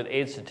happy with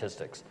AIDS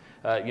statistics.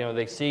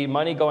 They see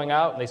money going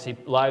out, and they see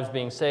lives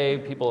being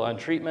saved, people on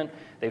treatment.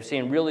 They've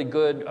seen really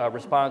good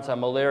response on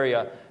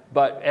malaria.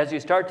 But as you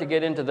start to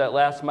get into that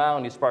last mile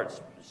and you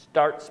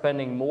start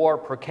spending more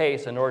per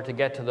case in order to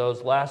get to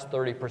those last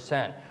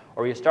 30%,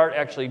 or you start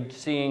actually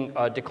seeing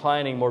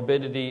declining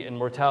morbidity and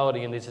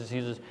mortality in these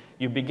diseases,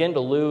 you begin to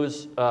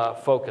lose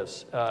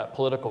focus,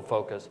 political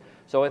focus.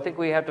 So I think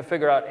we have to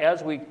figure out,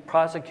 as we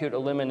prosecute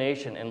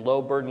elimination in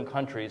low-burden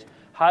countries,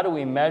 how do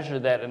we measure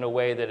that in a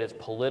way that is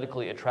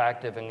politically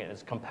attractive and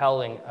is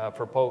compelling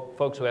for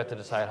folks who have to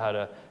decide how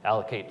to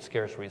allocate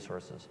scarce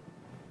resources?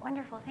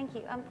 Wonderful, thank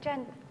you.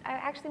 Jen, I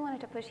actually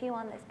wanted to push you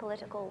on this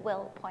political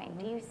will point.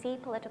 Do you see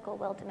political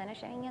will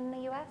diminishing in the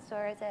U.S.,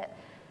 or is it?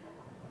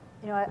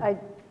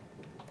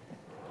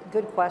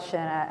 Good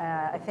question.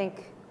 I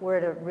think we're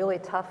at a really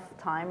tough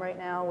time right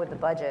now with the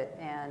budget,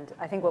 and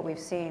I think what we've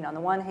seen on the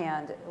one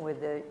hand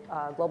with the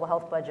global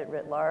health budget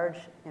writ large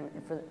in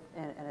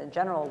a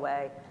general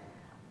way,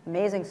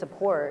 amazing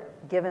support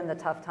given the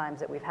tough times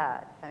that we've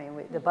had. I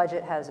mean, the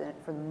budget has,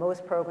 for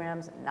most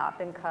programs, not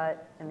been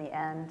cut in the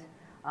end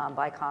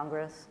by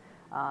Congress.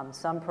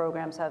 Some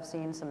programs have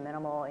seen some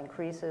minimal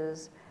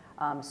increases.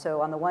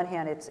 So on the one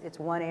hand, it's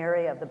one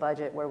area of the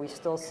budget where we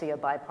still see a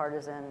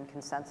bipartisan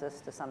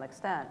consensus to some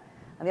extent.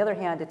 On the other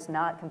hand, it's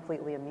not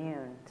completely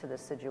immune to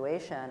this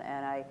situation.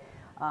 And I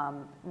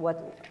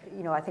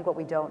think what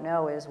we don't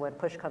know is when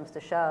push comes to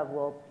shove,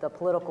 will the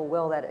political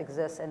will that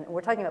exists, and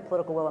we're talking about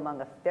political will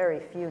among a very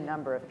few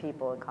number of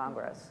people in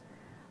Congress,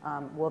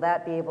 will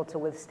that be able to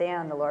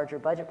withstand the larger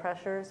budget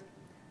pressures?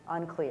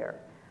 Unclear.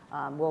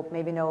 We'll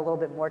maybe know a little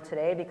bit more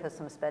today because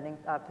some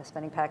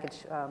spending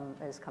package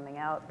is coming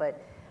out.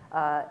 But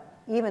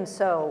even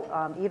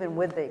so, even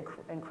with the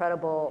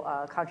incredible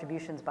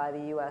contributions by the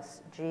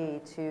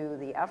USG to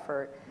the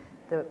effort,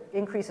 the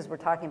increases we're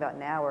talking about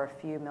now are a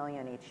few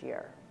million each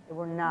year.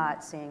 We're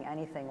not seeing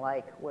anything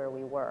like where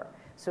we were.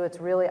 So it's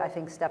really, I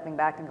think, stepping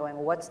back and going,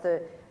 well, what's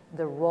the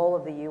role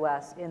of the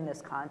U.S. in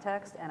this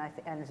context?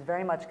 And it's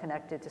very much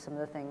connected to some of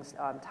the things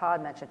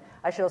Todd mentioned.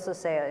 I should also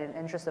say, in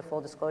interest of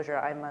full disclosure,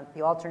 I'm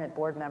the alternate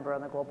board member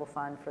on the Global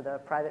Fund for the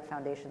Private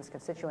Foundations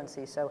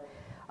constituency. So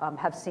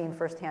have seen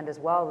firsthand as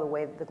well the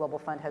way the Global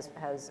Fund has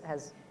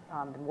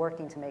been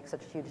working to make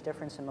such a huge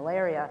difference in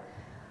malaria.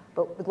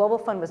 But the Global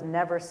Fund was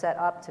never set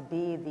up to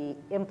be the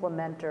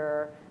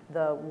implementer,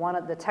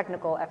 the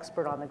technical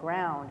expert on the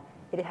ground.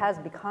 It has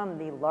become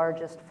the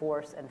largest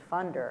force and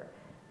funder.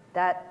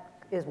 That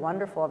is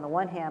wonderful on the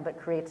one hand, but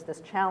creates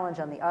this challenge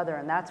on the other,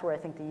 and that's where I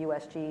think the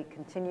USG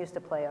continues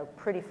to play a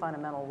pretty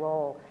fundamental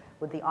role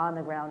with the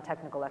on-the-ground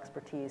technical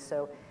expertise.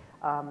 So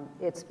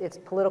it's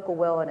political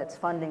will and it's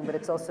funding, but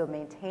it's also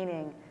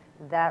maintaining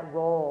that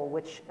role,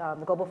 which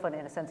the Global Fund,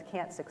 in a sense,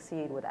 can't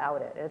succeed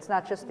without it. It's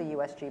not just the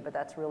USG, but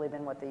that's really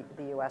been what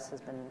the US has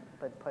been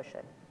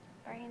pushing.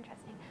 Very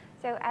interesting.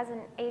 So as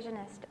an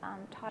Asianist,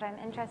 Todd, I'm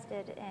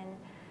interested in,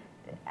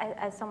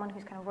 as someone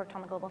who's kind of worked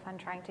on the Global Fund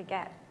trying to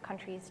get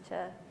countries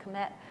to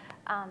commit,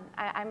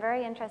 I'm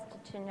very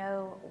interested to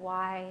know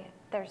why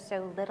there's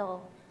so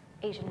little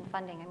Asian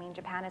funding. I mean,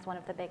 Japan is one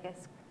of the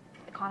biggest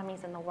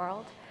economies in the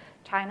world.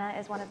 China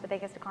is one of the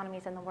biggest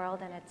economies in the world,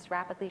 and it's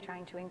rapidly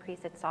trying to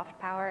increase its soft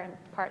power, in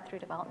part through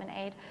development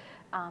aid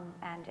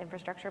and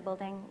infrastructure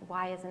building.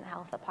 Why isn't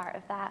health a part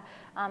of that?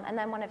 And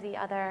then one of the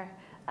other,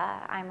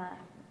 I'm a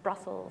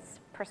Brussels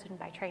person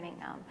by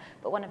training,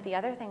 but one of the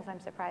other things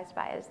I'm surprised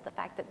by is the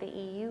fact that the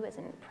EU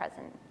isn't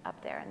present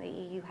up there, and the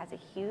EU has a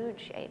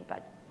huge aid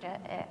budget.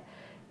 It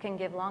can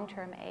give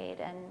long-term aid,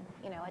 and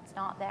it's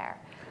not there.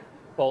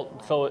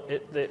 Well, so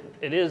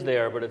it is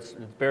there, but it's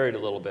buried a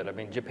little bit. I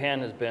mean,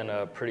 Japan has been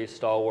a pretty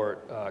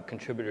stalwart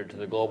contributor to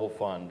the Global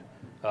Fund,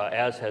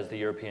 as has the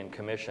European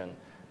Commission.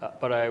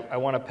 But I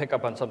want to pick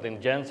up on something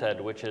Jen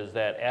said, which is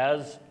that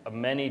as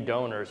many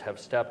donors have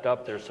stepped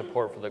up their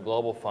support for the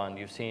Global Fund,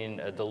 you've seen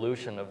a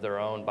dilution of their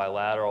own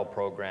bilateral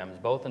programs,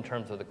 both in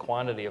terms of the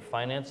quantity of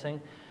financing,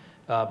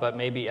 but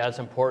maybe as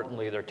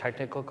importantly, their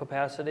technical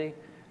capacity.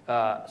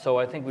 So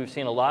I think we've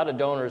seen a lot of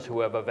donors who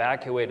have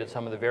evacuated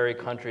some of the very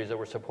countries that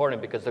we're supporting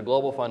because the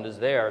Global Fund is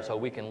there, so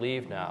we can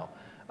leave now.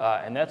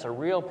 And that's a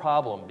real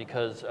problem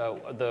because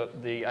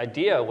the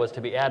idea was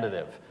to be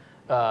additive,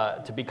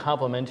 to be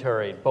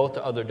complementary, both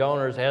to other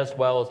donors as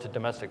well as to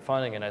domestic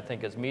funding. And I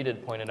think, as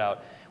Mead pointed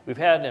out, we've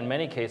had, in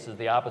many cases,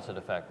 the opposite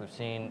effect. We've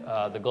seen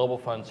the Global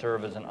Fund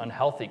serve as an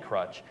unhealthy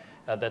crutch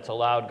that's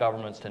allowed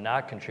governments to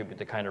not contribute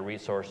the kind of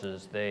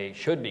resources they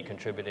should be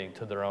contributing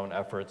to their own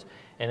efforts.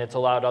 And it's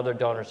allowed other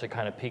donors to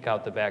kind of peek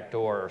out the back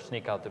door or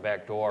sneak out the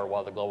back door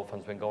while the Global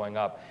Fund's been going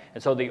up.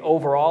 And so the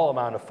overall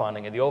amount of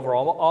funding and the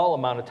overall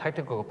amount of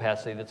technical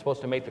capacity that's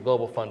supposed to make the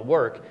Global Fund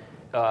work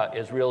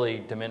is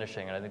really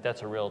diminishing. And I think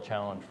that's a real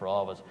challenge for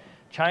all of us.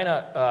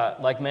 China,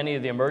 like many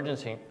of the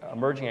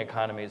emerging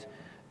economies,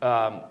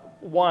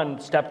 one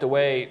stepped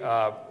away.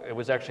 It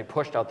was actually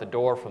pushed out the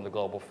door from the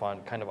Global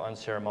Fund, kind of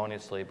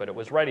unceremoniously, but it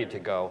was ready to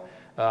go.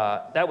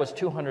 That was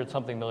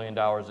 $200-something million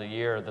a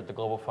year that the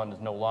Global Fund is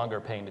no longer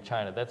paying to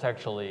China. That's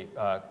actually,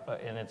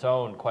 in its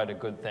own, quite a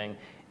good thing.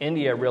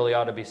 India really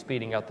ought to be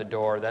speeding out the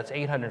door. That's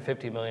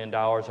 $850 million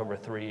over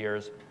 3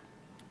 years.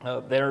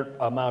 Their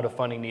amount of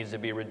funding needs to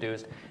be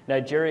reduced.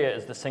 Nigeria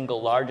is the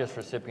single largest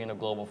recipient of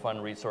Global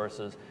Fund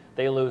resources.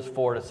 They lose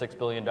 $4 to $6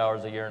 billion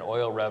a year in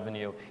oil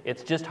revenue.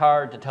 It's just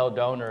hard to tell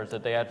donors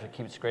that they have to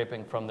keep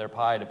scraping from their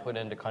pie to put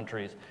into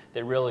countries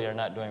that really are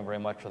not doing very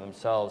much for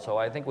themselves. So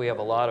I think we have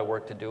a lot of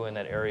work to do in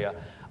that area.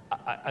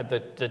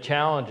 The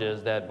challenge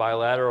is that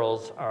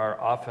bilaterals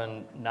are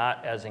often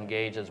not as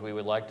engaged as we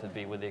would like to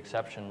be, with the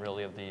exception,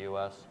 really, of the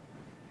U.S.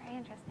 Very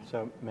interesting.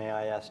 So may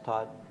I ask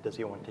Todd, does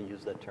he want to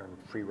use that term,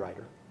 free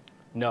rider?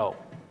 No.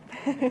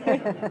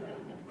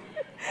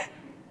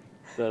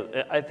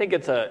 So I think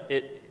it's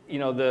you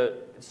know, the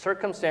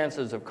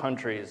circumstances of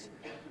countries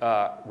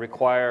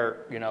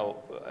require, you know,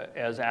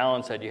 as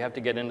Alan said, you have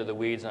to get into the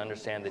weeds and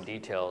understand the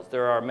details.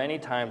 There are many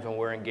times when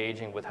we're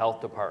engaging with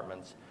health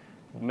departments.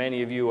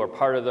 Many of you are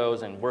part of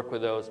those and work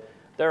with those.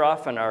 They're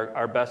often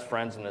our best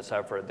friends in this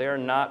effort. They're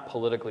not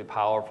politically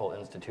powerful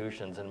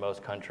institutions in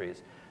most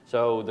countries.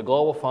 So the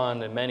Global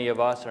Fund and many of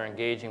us are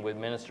engaging with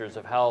ministers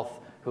of health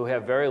who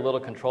have very little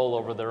control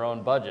over their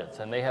own budgets.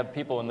 And they have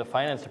people in the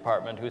finance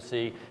department who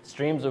see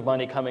streams of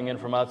money coming in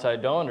from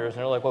outside donors,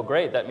 and they're like, well,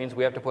 great, that means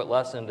we have to put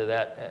less into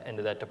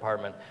that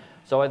department.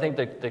 So I think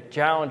the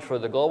challenge for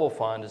the Global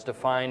Fund is to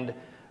find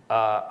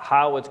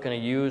how it's going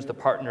to use the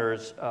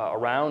partners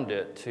around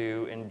it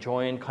to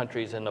join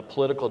countries in a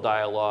political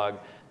dialogue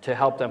to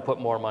help them put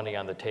more money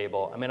on the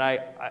table. I mean,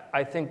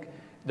 I think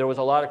there was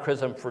a lot of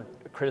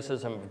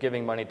criticism of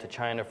giving money to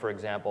China, for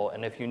example,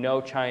 and if you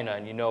know China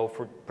and you know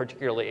for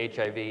particularly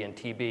HIV and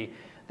TB,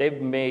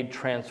 they've made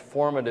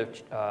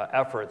transformative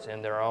efforts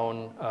in their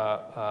own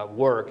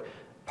work,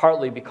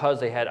 partly because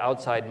they had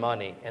outside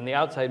money, and the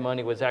outside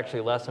money was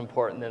actually less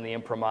important than the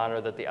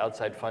imprimatur that the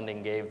outside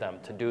funding gave them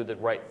to do the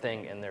right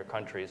thing in their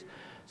countries.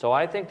 So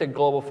I think the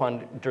Global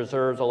Fund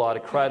deserves a lot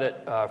of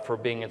credit for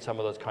being in some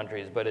of those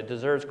countries, but it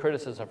deserves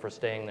criticism for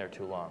staying there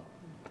too long.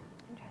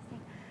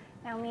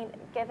 Now, I mean,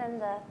 given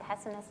the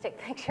pessimistic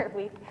picture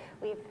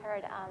we've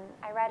heard,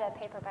 I read a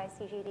paper by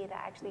CGD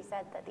that actually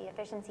said that the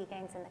efficiency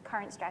gains in the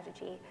current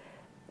strategy,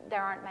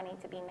 there aren't many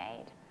to be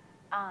made.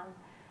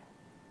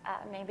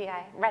 Maybe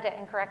I read it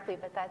incorrectly,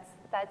 but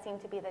that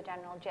seemed to be the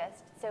general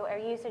gist. So are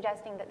you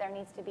suggesting that there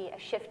needs to be a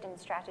shift in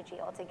strategy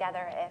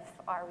altogether if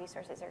our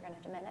resources are going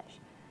to diminish?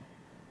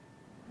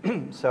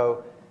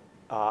 So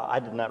I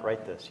did not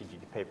write the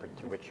CGD paper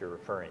to which you're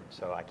referring,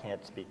 so I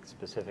can't speak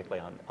specifically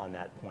on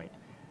that point.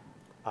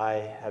 I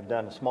have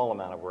done a small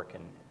amount of work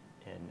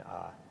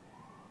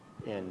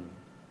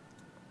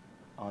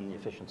on the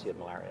efficiency of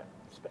malaria,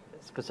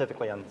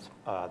 specifically on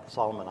the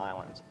Solomon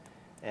Islands.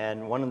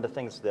 And one of the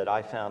things that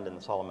I found in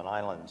the Solomon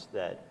Islands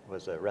that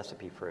was a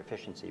recipe for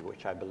efficiency,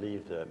 which I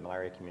believe the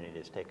malaria community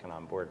has taken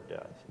on board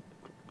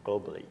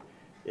globally,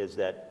 is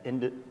that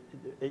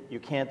you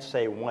can't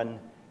say one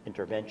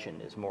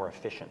intervention is more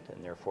efficient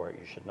and therefore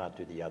you should not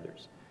do the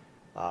others.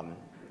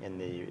 In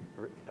the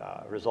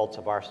results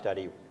of our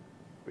study,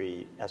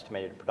 we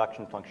estimated a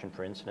production function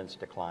for incidence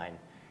decline,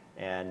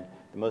 and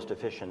the most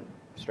efficient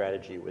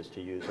strategy was to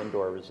use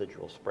indoor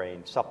residual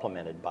spraying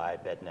supplemented by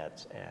bed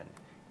nets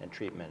and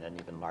treatment and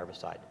even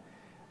larvicide.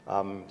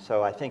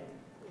 So I think,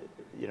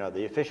 you know,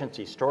 the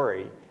efficiency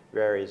story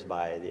varies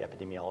by the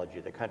epidemiology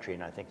of the country,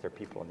 and I think there are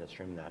people in this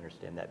room that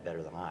understand that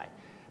better than I.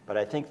 But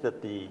I think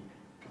that the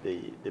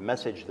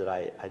message that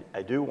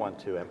I do want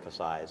to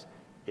emphasize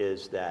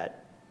is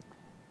that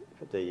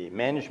the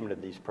management of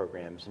these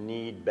programs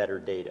need better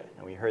data.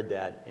 And we heard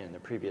that in the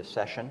previous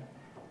session.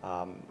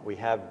 We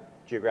have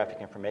geographic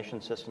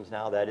information systems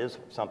now. That is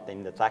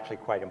something that's actually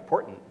quite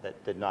important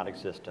that did not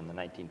exist in the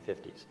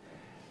 1950s.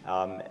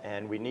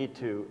 And we need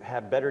to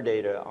have better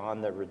data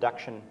on the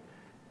reduction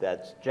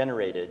that's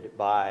generated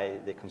by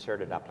the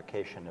concerted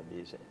application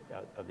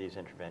of these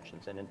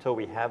interventions. And until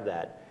we have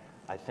that,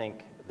 I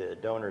think the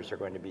donors are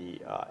going to be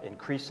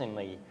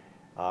increasingly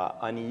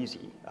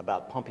uneasy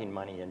about pumping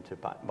money into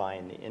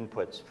buying the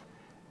inputs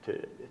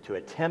to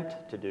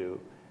attempt to do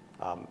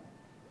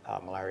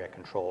malaria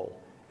control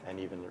and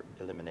even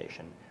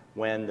elimination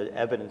when the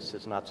evidence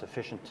is not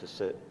sufficient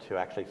to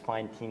actually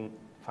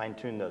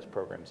fine-tune those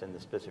programs in the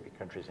specific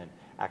countries and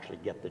actually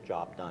get the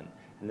job done.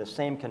 And the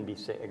same can be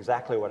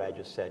exactly what I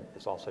just said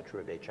is also true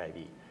of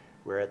HIV.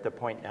 We're at the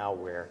point now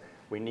where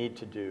we need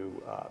to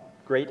do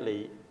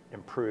greatly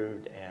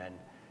improved and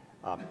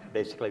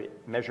basically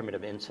measurement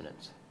of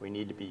incidence. We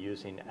need to be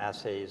using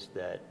assays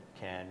that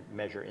can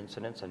measure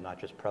incidence and not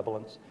just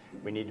prevalence.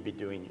 We need to be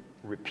doing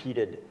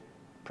repeated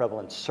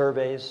prevalence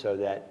surveys so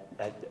that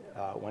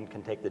one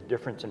can take the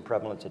difference in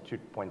prevalence at 2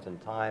 points in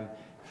time,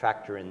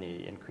 factor in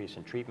the increase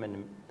in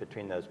treatment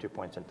between those 2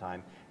 points in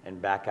time,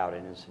 and back out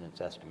an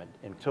incidence estimate.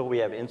 Until we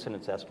have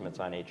incidence estimates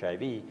on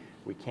HIV,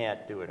 we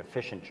can't do an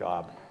efficient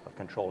job of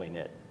controlling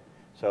it.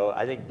 So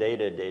I think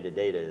data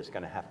is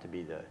going to have to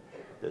be the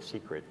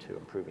secret to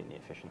improving the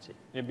efficiency.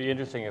 It'd be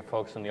interesting if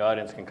folks in the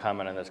audience can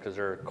comment on this because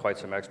there are quite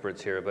some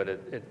experts here, but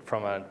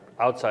from an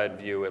outside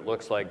view, it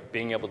looks like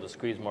being able to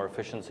squeeze more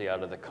efficiency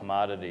out of the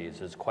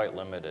commodities is quite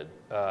limited.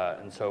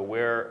 And so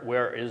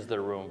where is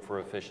there room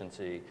for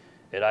efficiency?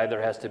 It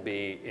either has to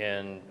be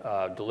in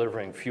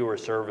delivering fewer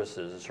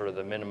services, sort of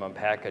the minimum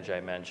package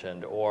I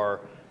mentioned, or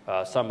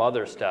some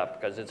other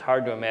step, because it's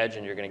hard to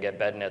imagine you're going to get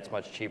bed nets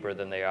much cheaper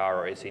than they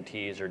are, or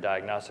ACTs or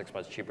diagnostics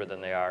much cheaper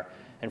than they are.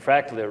 In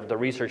fact, the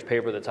research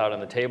paper that's out on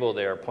the table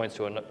there points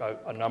to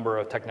a number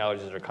of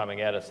technologies that are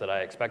coming at us that I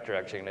expect are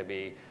actually going to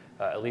be,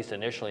 at least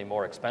initially,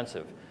 more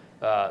expensive.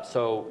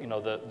 So, you know,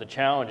 the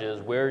challenge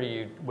is where do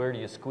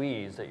you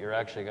squeeze that you're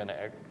actually going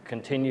to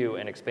continue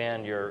and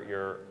expand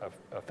your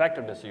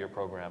effectiveness of your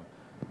program?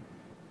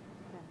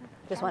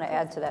 Just want to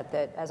add to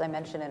that, as I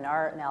mentioned in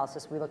our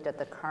analysis, we looked at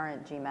the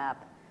current GMAP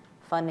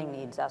funding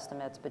needs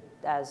estimates, but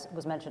as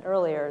was mentioned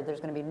earlier, there's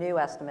going to be new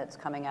estimates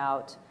coming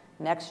out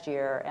next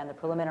year, and the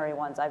preliminary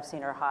ones I've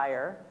seen are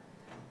higher.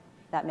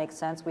 That makes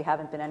sense. We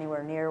haven't been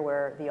anywhere near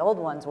where the old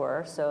ones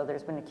were, so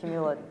there's been a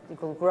cumulative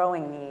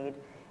growing need,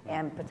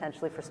 and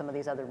potentially for some of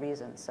these other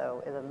reasons.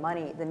 So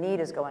the need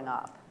is going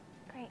up.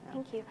 Great,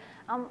 thank you.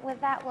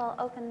 With that, we'll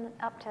open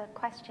up to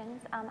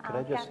questions. Could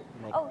I just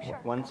make sure.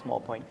 one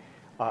small point?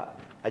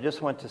 I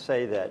just want to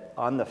say that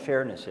on the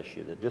fairness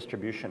issue, the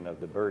distribution of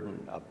the burden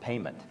of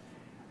payment,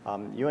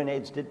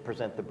 UNAIDS did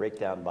present the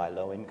breakdown by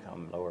low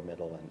income, lower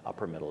middle, and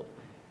upper middle.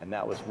 And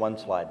that was one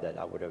slide that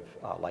I would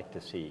have liked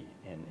to see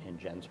in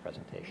Jen's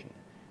presentation.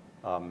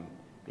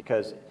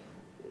 Because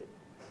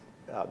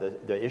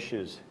the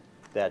issues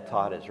that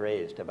Todd has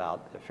raised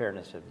about the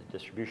fairness of the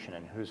distribution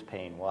and who's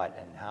paying what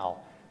and how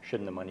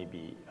shouldn't the money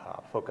be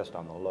focused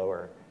on the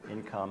lower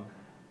income,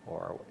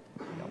 or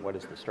what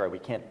is the story? We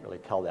can't really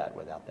tell that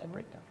without that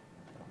breakdown.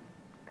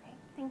 Great,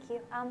 thank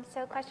you.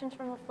 So questions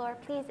from the floor.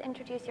 Please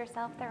introduce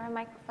yourself. There are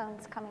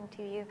microphones coming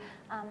to you.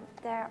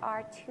 There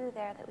are two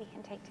there that we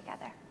can take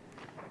together.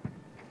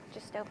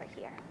 Just over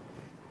here.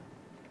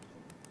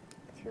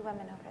 Two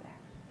women over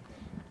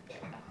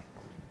there.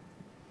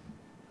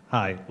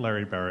 Hi,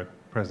 Larry Barrett,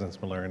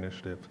 President's Malaria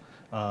Initiative.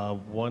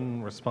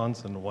 One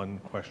response and one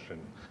question.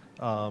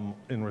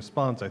 In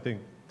response, I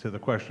think, to the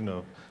question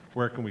of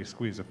where can we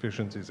squeeze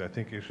efficiencies, I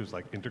think issues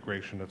like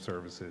integration of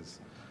services,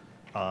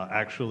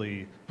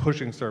 actually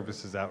pushing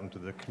services out into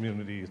the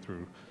community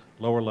through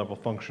lower level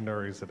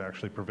functionaries that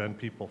actually prevent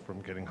people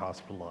from getting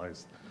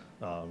hospitalized,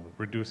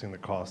 reducing the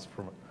cost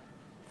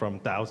from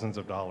thousands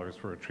of dollars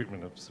for a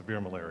treatment of severe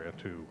malaria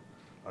to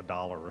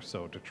 $1 or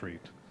so to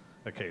treat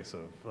a case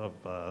of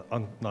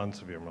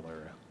non-severe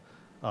malaria.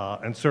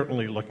 And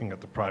certainly looking at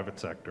the private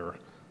sector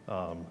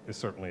is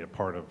certainly a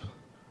part of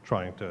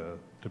trying to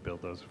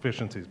build those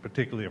efficiencies,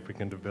 particularly if we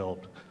can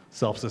develop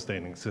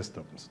self-sustaining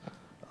systems.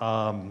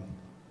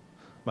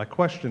 My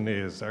question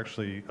is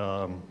actually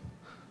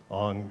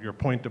on your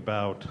point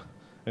about,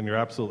 and you're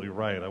absolutely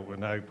right,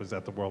 when I was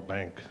at the World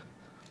Bank,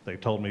 they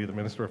told me the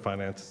Minister of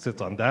Finance sits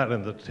on that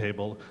end of the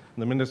table,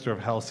 and the Minister of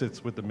Health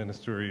sits with the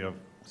Ministry of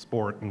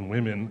Sport and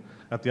Women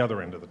at the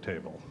other end of the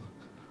table.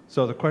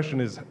 So the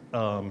question is,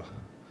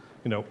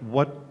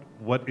 what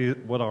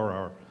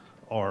are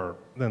our,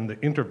 then the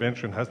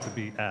intervention has to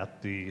be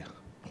at the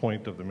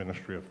point of the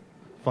Ministry of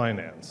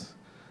Finance.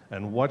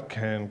 And what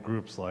can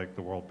groups like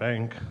the World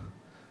Bank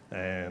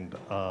and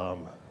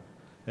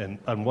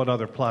what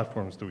other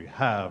platforms do we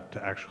have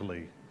to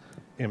actually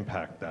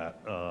impact that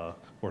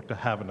or to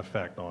have an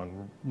effect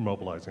on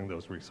mobilizing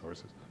those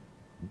resources?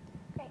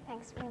 Great,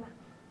 thanks, Rima.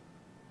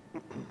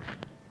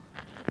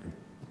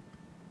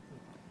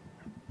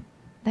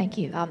 Thank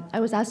you. I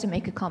was asked to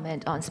make a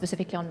comment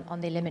specifically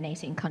on the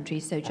eliminating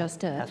countries, so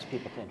just to... Ask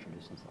people to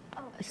introduce themselves.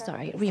 Oh, sure.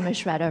 Sorry, Rima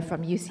Schroeder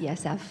from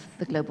UCSF,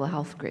 the Global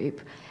Health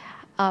Group.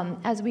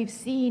 As we've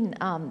seen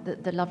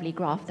the lovely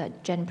graph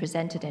that Jen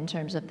presented in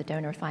terms of the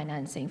donor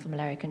financing for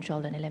malaria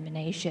control and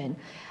elimination,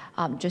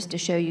 just to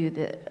show you,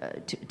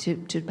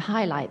 to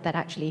highlight that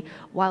actually,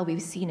 while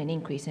we've seen an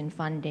increase in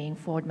funding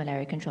for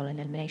malaria control and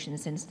elimination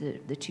since the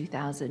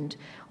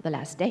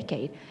last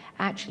decade,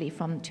 actually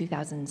from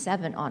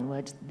 2007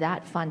 onwards,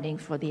 that funding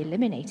for the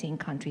eliminating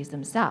countries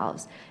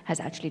themselves has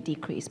actually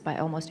decreased by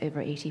almost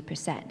over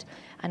 80%.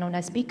 And when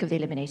I speak of the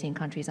eliminating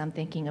countries, I'm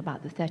thinking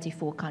about the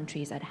 34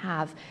 countries that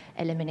have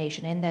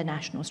elimination in their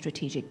national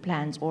strategic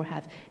plans or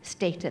have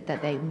stated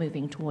that they're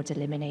moving towards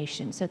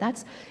elimination. So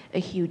that's a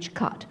huge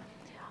cut.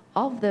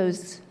 Of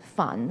those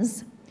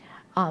funds,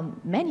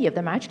 many of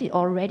them are actually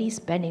already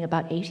spending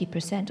about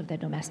 80% of their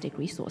domestic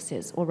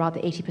resources, or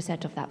rather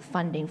 80% of that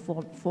funding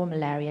for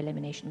malaria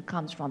elimination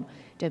comes from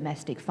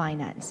domestic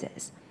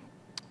finances.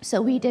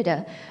 So we did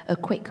a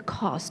quick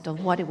cost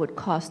of what it would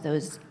cost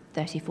those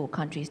 34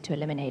 countries to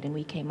eliminate, and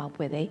we came up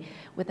with a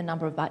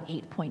number of about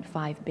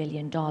 $8.5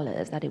 billion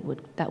that it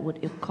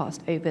would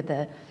cost over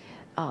the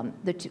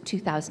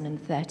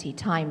 2030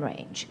 time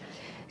range.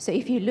 So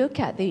if you look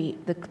at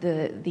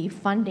the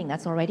funding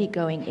that's already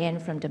going in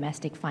from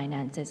domestic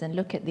finances and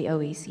look at the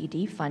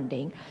OECD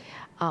funding,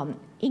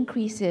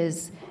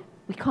 increases,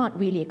 we can't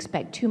really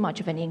expect too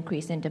much of an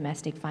increase in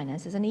domestic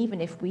finances. And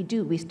even if we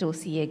do, we still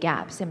see a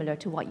gap similar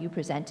to what you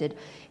presented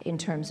in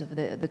terms of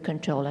the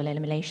control and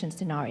elimination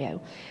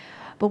scenario.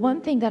 But one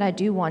thing that I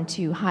do want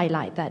to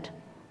highlight that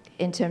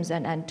in terms,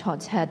 and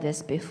Todd's heard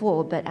this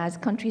before, but as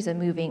countries are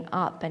moving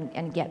up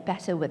and get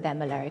better with their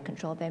malaria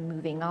control, they're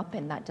moving up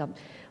in that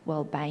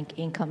World Bank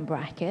income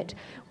bracket,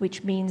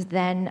 which means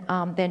then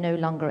they're no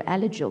longer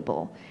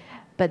eligible.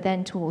 But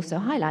then to also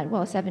highlight,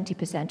 well,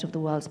 70% of the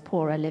world's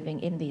poor are living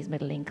in these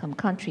middle-income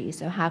countries,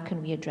 so how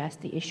can we address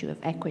the issue of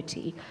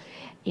equity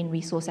in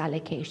resource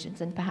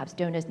allocations? And perhaps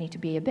donors need to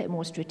be a bit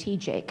more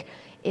strategic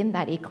in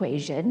that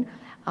equation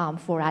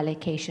for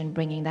allocation,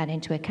 bringing that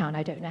into account.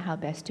 I don't know how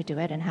best to do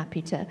it, and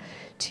happy to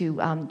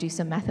do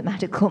some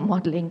mathematical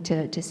modeling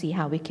to see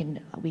how we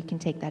can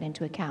take that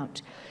into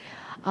account.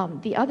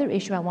 The other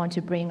issue I want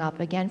to bring up,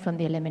 again from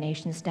the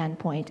elimination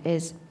standpoint,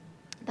 is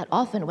that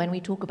often when we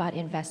talk about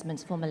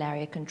investments for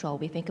malaria control,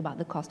 we think about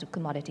the cost of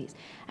commodities.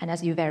 And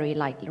as you very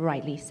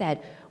rightly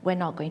said, we're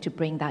not going to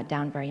bring that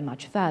down very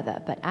much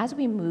further. But as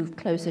we move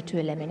closer to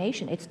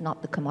elimination, it's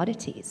not the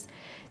commodities.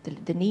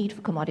 The need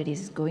for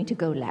commodities is going to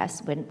go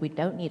less when we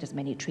don't need as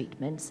many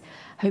treatments.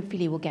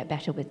 Hopefully we'll get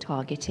better with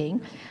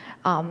targeting.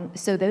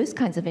 So those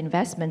kinds of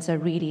investments are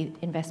really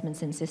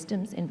investments in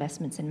systems,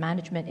 investments in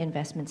management,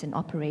 investments in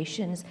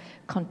operations,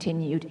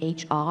 continued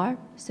HR,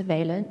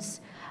 surveillance,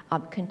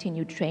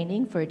 continued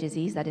training for a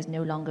disease that is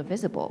no longer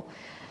visible.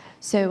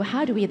 So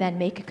how do we then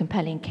make a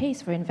compelling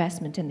case for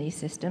investment in these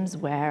systems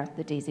where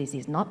the disease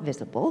is not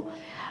visible?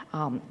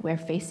 We're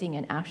facing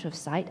an out of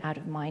sight, out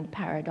of mind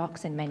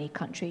paradox in many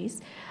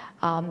countries.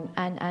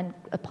 And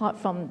apart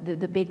from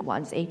the big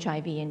ones,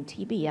 HIV and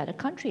TB, at a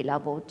country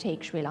level,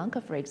 take Sri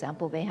Lanka, for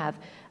example, they have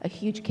a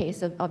huge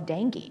case of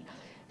dengue.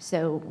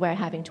 So we're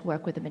having to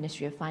work with the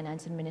Ministry of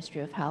Finance and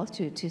Ministry of Health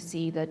to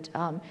see that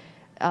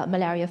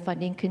malaria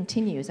funding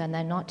continues, and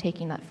they're not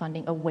taking that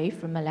funding away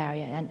from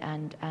malaria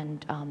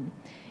and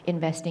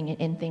investing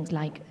in things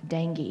like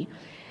dengue.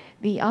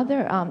 The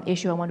other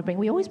issue I want to bring,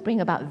 we always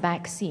bring about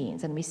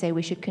vaccines, and we say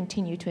we should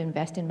continue to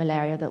invest in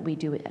malaria that we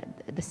do it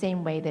the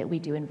same way that we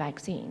do in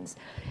vaccines,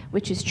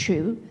 which is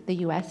true. The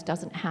US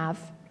doesn't have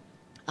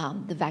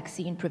the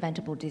vaccine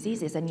preventable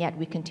diseases, and yet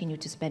we continue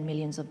to spend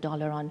millions of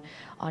dollars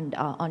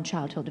on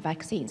childhood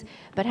vaccines.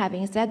 But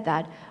having said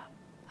that,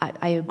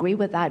 I agree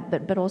with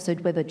that, but also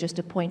with just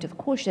a point of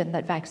caution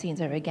that vaccines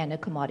are again a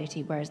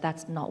commodity, whereas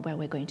that's not where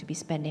we're going to be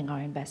spending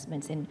our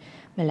investments in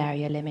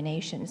malaria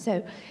elimination.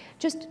 So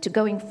just to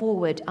going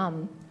forward,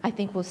 I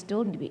think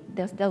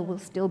there will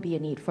still be a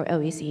need for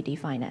OECD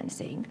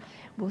financing.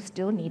 We'll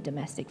still need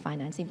domestic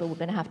financing, but we're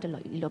going to have to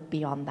look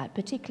beyond that,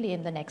 particularly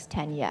in the next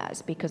 10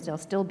 years, because there'll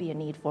still be a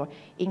need for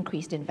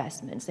increased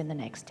investments in the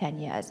next 10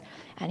 years.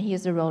 And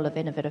here's the role of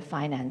innovative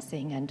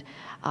financing and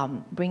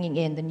bringing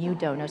in the new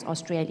donors.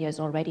 Australia is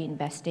already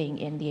investing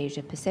in the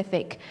Asia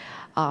Pacific,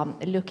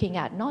 looking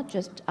at not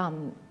just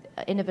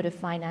innovative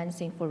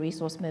financing for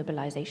resource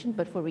mobilization,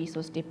 but for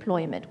resource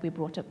deployment. We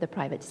brought up the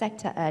private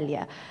sector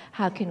earlier.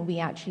 How can we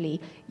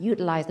actually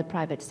utilize the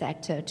private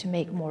sector to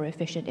make more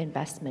efficient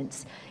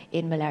investments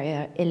in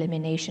malaria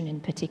elimination in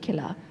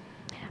particular?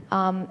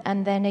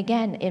 And then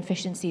again,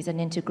 efficiencies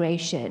and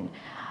integration.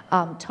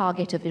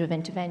 Targeted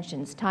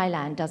interventions.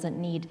 Thailand doesn't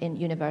need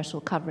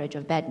universal coverage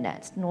of bed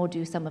nets, nor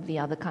do some of the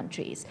other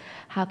countries.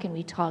 How can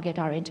we target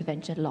our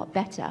intervention a lot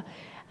better?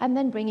 And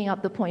then bringing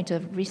up the point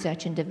of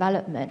research and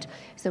development.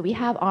 So we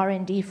have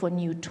R&D for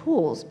new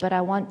tools, but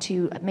I want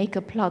to make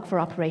a plug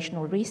for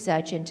operational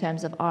research in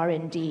terms of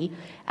R&D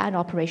and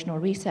operational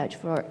research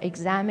for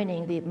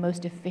examining the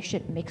most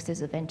efficient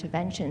mixes of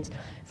interventions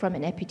from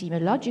an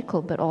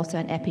epidemiological, but also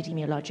an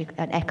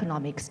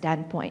economic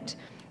standpoint.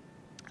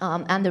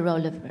 And the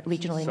role of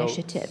regional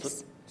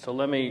initiatives. So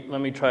let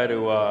me try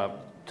to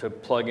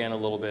plug in a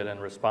little bit in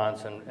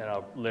response, and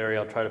Larry,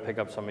 I'll try to pick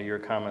up some of your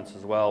comments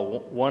as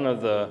well. One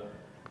of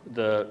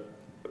the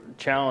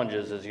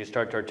challenges is you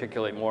start to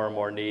articulate more and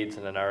more needs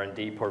in an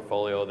R&D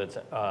portfolio that's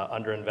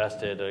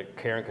underinvested, a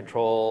care and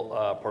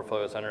control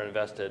portfolio that's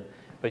underinvested.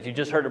 But you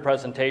just heard a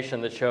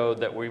presentation that showed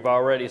that we've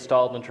already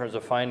stalled in terms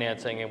of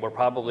financing, and we're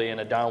probably in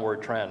a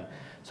downward trend.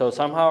 So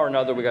somehow or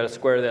another, we got to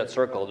square that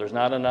circle. There's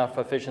not enough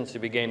efficiency to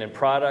be gained in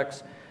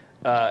products.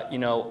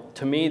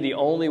 To me, the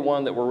only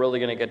one that we're really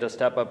going to get to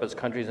step up is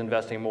countries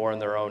investing more in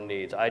their own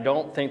needs. I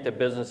don't think that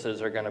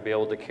businesses are going to be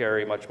able to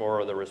carry much more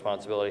of the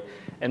responsibility.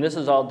 And this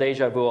is all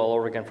deja vu all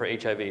over again for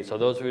HIV. So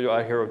those of you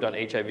out here who have done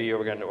HIV,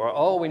 we're going to,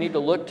 oh, we need to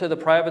look to the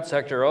private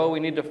sector. Oh,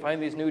 we need to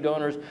find these new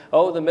donors.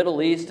 Oh, the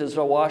Middle East is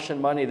awash in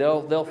money.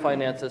 They'll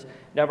finance this.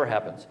 Never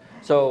happens.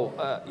 So,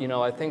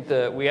 I think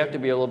that we have to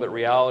be a little bit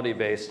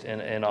reality-based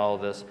in all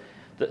of this.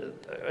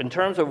 In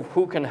terms of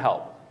who can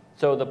help.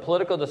 So the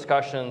political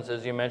discussions,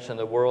 as you mentioned,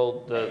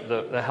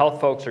 the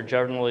health folks are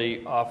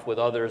generally off with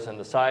others in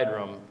the side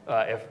room,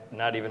 if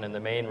not even in the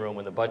main room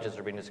when the budgets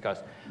are being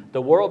discussed.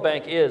 The World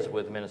Bank is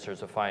with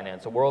ministers of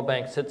finance. The World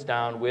Bank sits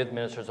down with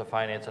ministers of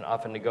finance and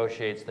often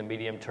negotiates the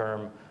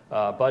medium-term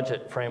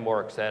budget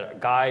frameworks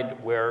that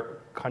guide where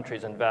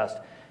countries invest.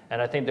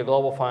 And I think the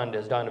Global Fund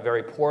has done a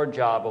very poor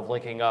job of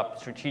linking up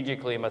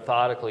strategically and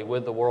methodically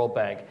with the World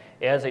Bank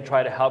as they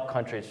try to help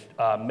countries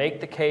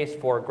make the case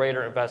for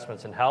greater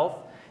investments in health,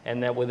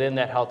 and then within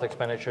that health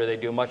expenditure, they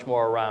do much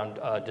more around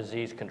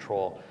disease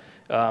control.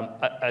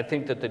 I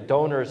think that the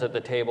donors at the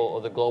table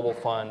of the Global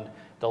Fund,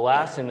 the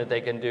last thing that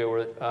they can do,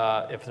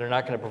 if they're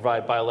not going to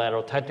provide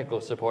bilateral technical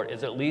support,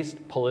 is at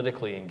least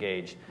politically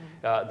engaged.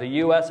 The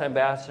US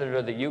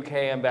ambassador, the UK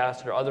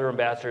ambassador, other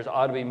ambassadors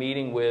ought to be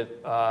meeting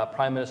with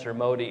Prime Minister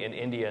Modi in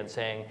India and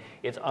saying,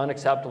 it's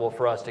unacceptable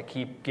for us to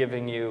keep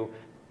giving you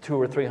 $200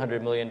 or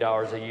 $300 million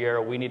a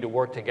year. We need to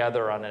work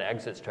together on an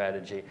exit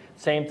strategy.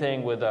 Same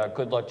thing with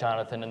Good Luck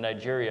Jonathan in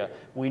Nigeria.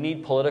 We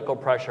need political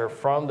pressure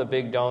from the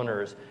big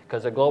donors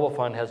because the Global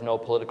Fund has no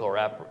political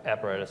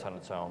apparatus on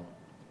its own.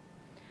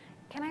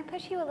 Can I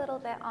push you a little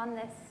bit on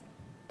this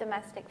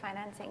domestic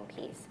financing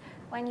piece.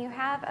 When you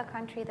have a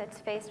country that's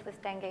faced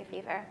with dengue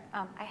fever,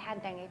 I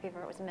had dengue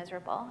fever, it was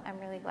miserable. I'm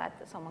really glad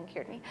that someone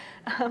cured me.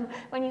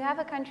 When you have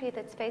a country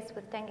that's faced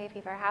with dengue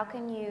fever, how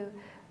can you,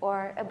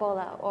 or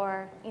Ebola,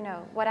 or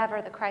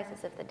whatever the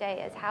crisis of the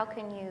day is, how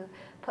can you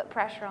put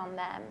pressure on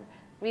them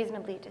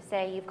reasonably to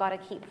say you've got to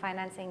keep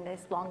financing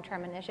this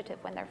long-term initiative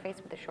when they're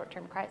faced with a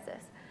short-term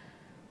crisis?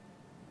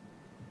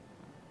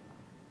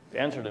 The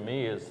answer to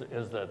me is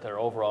that their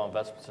overall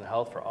investments in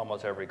health for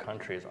almost every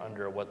country is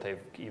under what they've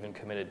even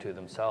committed to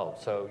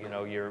themselves. So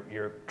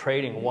you're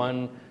trading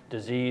one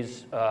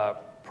disease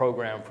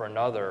program for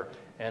another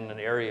in an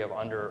area of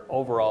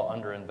overall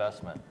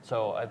underinvestment.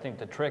 So I think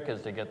the trick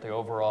is to get the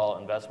overall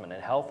investment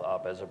in health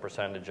up as a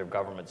percentage of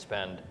government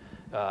spend,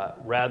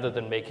 rather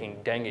than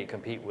making dengue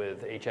compete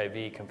with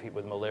HIV, compete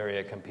with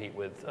malaria, compete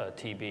with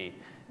TB.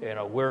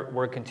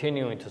 We're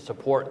continuing to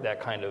support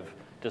that kind of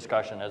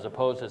discussion, as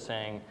opposed to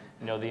saying,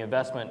 the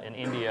investment in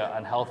India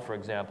on health, for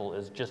example,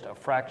 is just a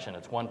fraction.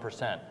 It's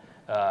 1%,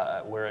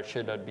 where it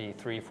should be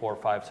 3, 4,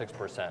 5,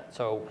 6%.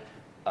 So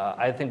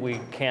I think we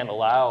can't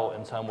allow,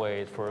 in some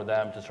ways, for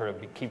them to sort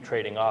of keep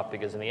trading off,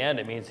 because in the end,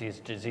 it means these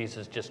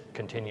diseases just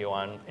continue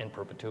on in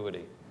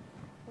perpetuity.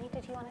 Nate,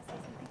 did you want to say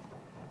something?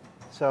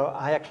 So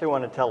I actually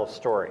want to tell a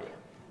story.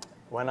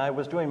 When I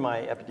was doing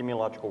my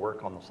epidemiological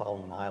work on the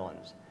Solomon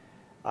Islands,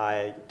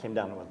 I came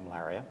down with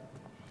malaria,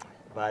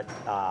 but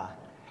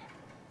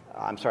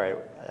I'm sorry,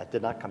 I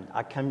did not come.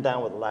 I came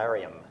down with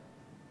Larium.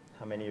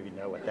 How many of you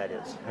know what that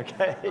is?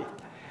 Okay.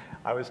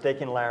 I was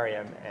taking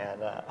Larium,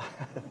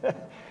 and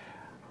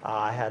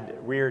I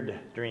had weird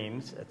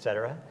dreams,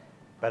 etc.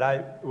 But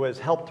I was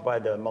helped by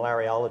the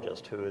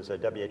malariologist, who is a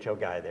WHO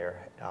guy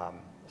there,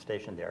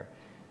 stationed there.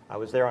 I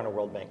was there on a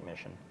World Bank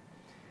mission.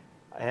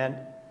 And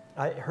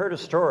I heard a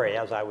story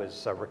as I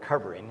was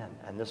recovering,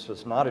 and this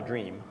was not a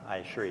dream, I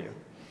assure you.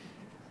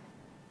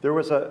 There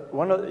was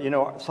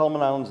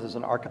Solomon Islands is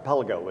an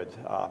archipelago with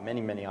many,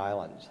 many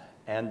islands.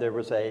 And there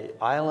was an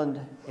island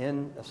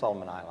in the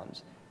Solomon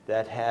Islands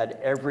that had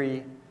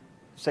every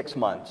 6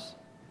 months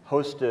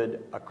hosted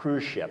a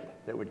cruise ship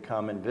that would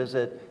come and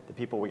visit. The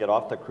people would get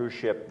off the cruise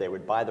ship, they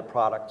would buy the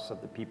products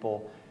of the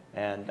people,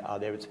 and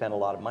they would spend a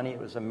lot of money. It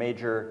was a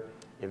major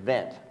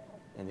event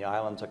in the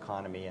island's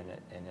economy and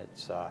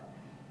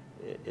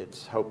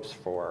its hopes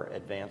for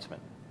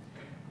advancement.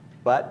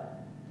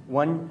 But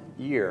one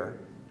year,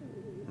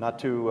 not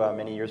too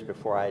many years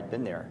before I had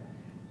been there,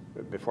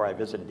 before I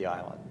visited the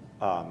island,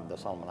 the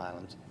Solomon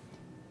Islands,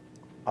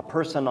 a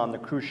person on the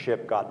cruise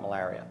ship got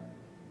malaria.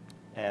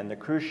 And the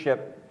cruise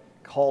ship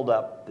called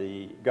up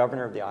the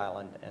governor of the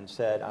island and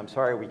said, I'm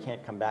sorry, we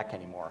can't come back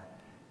anymore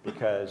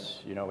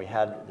because we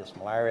had this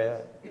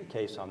malaria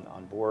case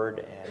on board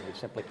and we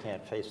simply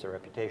can't face the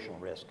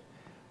reputational risk.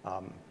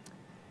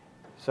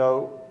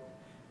 So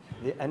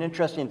an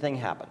interesting thing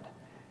happened.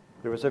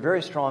 There was a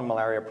very strong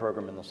malaria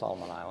program in the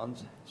Solomon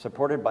Islands,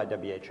 supported by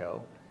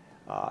WHO,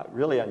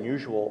 really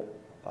unusual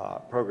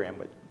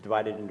program,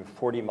 divided into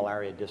 40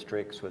 malaria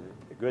districts with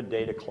good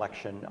data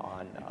collection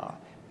on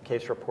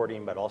case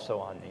reporting, but also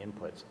on the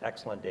inputs.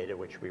 Excellent data,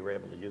 which we were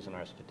able to use in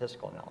our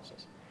statistical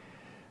analysis.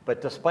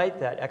 But despite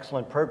that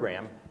excellent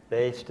program,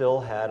 they still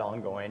had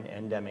ongoing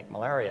endemic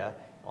malaria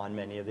on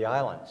many of the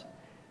islands.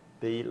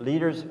 The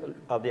leaders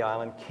of the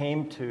island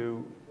came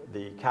to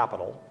the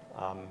capital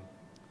of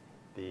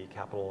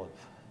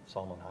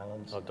Solomon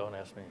Islands. Oh, don't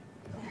ask me.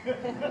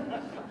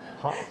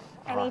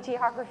 Any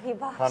geography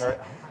buffs?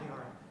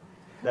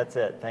 That's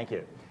it, thank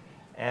you.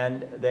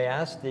 And they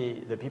asked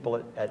the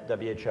people at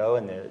WHO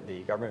and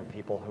the government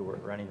people who were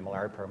running the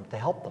malaria program to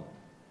help them.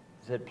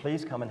 They said,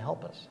 please come and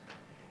help us.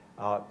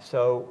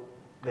 So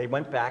they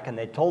went back and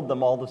they told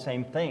them all the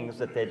same things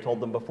that they told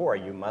them before.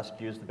 You must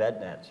use the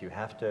bed nets. You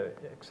have to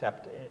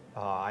accept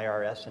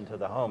IRS into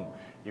the home.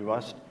 You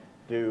must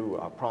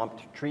do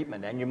prompt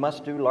treatment, and you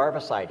must do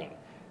larviciding,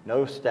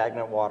 no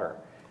stagnant water.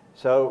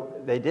 So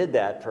they did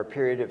that for a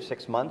period of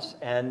 6 months,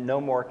 and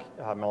no more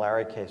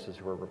malaria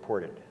cases were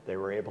reported. They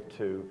were able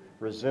to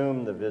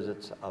resume the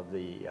visits of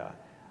the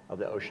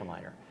ocean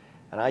liner.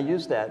 And I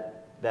used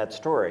that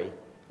story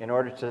in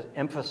order to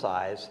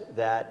emphasize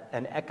that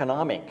an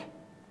economic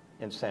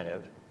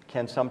incentive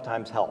can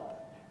sometimes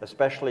help,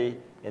 especially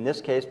in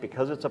this case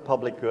because it's a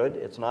public good.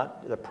 It's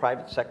not, the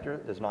private sector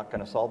is not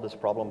going to solve this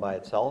problem by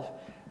itself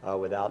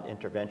without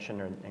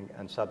intervention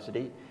and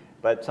subsidy.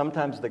 But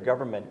sometimes the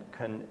government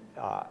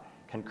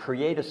can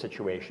create a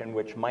situation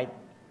which might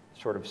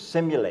sort of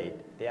simulate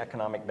the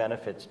economic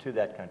benefits to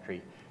that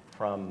country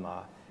from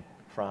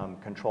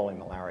controlling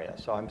malaria.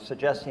 So I'm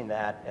suggesting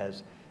that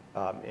as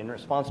in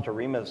response to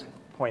Rima's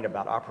point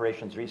about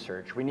operations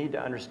research, we need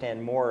to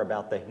understand more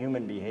about the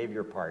human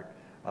behavior part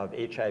of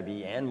HIV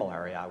and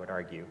malaria, I would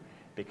argue,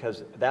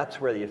 because that's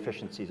where the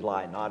efficiencies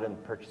lie, not in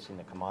purchasing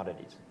the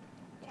commodities.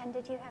 Jen,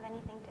 did you have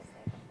anything to say?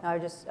 I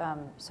just,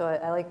 so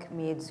I like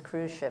Mead's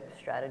cruise ship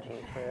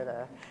strategy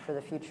for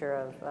the future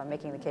of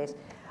making the case.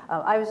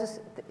 I was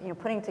just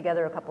putting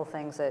together a couple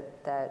things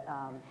that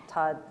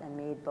Todd and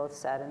Mead both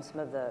said, and some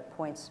of the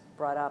points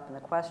brought up in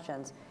the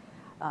questions.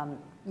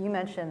 You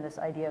mentioned this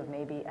idea of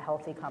maybe a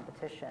healthy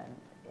competition.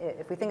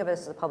 If we think of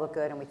this as a public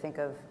good and we think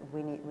of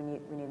we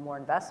need more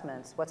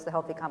investments, what's the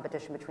healthy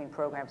competition between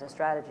programs and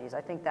strategies?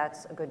 I think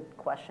that's a good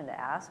question to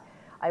ask.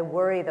 I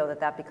worry, though,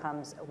 that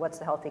becomes what's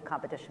the healthy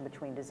competition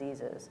between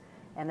diseases,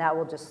 and that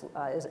will just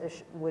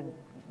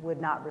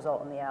would not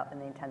result in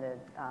the intended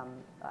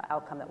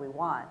outcome that we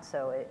want.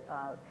 So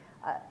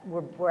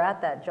we're at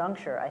that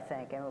juncture, I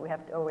think, and we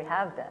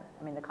have been.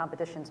 I mean, the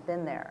competition's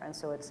been there, and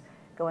so it's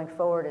going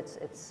forward.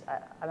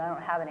 I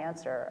don't have an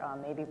answer.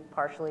 Maybe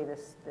partially the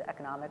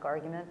economic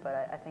argument,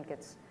 but I think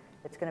it's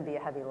going to be a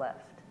heavy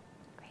lift.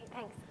 Great,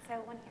 thanks. So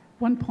one here.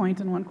 One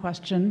point and one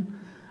question.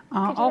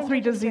 All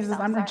three diseases,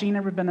 I'm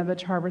Regina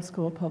Rabinovich, Harvard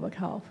School of Public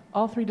Health.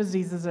 All three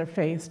diseases are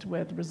faced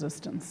with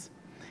resistance.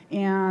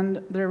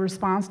 And their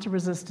response to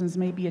resistance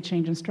may be a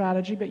change in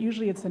strategy, but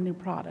usually it's a new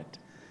product.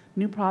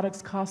 New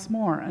products cost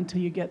more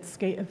until you get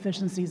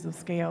efficiencies of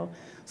scale.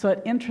 So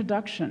at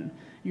introduction,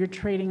 you're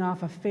trading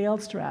off a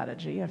failed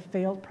strategy, a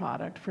failed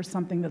product, for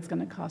something that's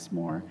going to cost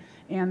more,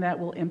 and that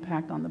will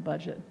impact on the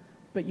budget.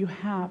 But you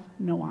have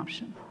no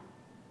option.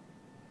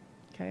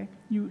 Okay?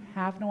 You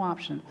have no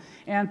option.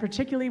 And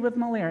particularly with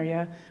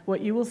malaria,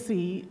 what you will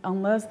see,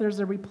 unless there's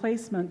a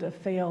replacement of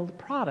failed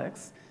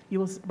products, you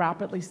will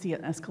rapidly see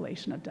an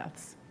escalation of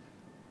deaths.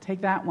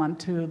 Take that one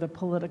to the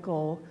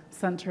political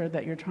center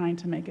that you're trying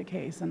to make a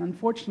case. And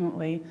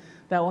unfortunately,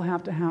 that will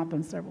have to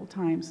happen several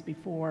times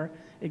before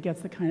it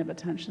gets the kind of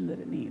attention that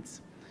it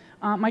needs.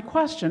 My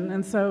question,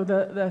 and so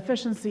the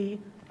efficiency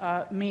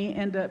may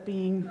end up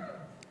being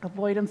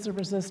avoidance of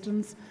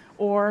resistance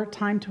or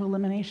time to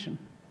elimination.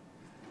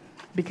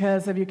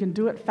 Because if you can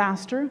do it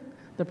faster,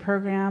 the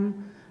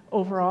program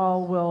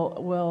overall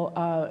will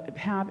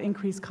have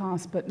increased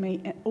costs, but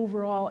may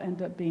overall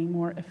end up being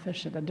more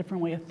efficient, a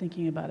different way of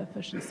thinking about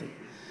efficiency.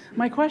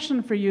 My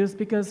question for you is,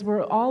 because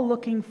we're all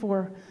looking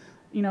for,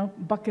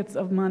 buckets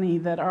of money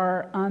that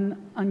are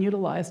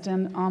unutilized,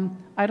 and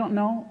I don't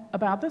know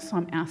about this, so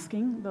I'm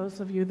asking those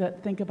of you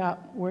that think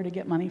about where to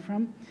get money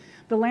from.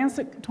 The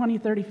Lancet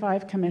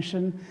 2035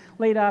 Commission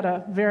laid out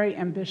a very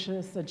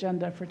ambitious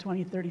agenda for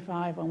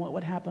 2035 on what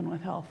would happen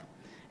with health.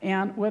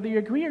 And whether you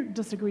agree or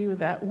disagree with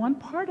that, one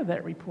part of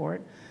that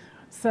report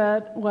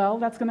said, well,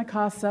 that's going to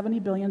cost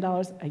 $70 billion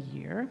a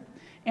year.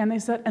 And they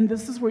said, and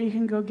this is where you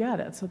can go get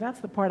it. So that's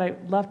the part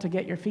I'd love to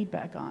get your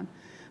feedback on.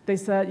 They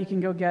said you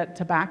can go get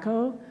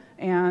tobacco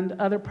and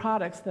other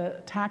products.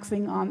 That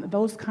taxing on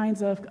those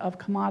kinds of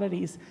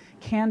commodities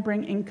can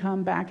bring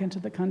income back into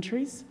the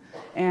countries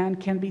and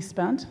can be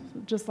spent,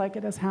 just like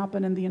it has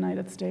happened in the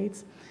United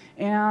States.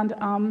 And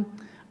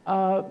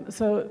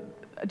so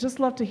I'd just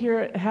love to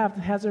hear,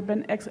 has there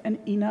been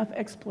enough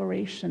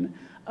exploration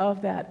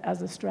of that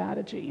as a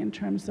strategy in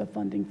terms of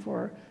funding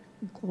for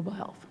global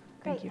health?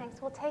 Great,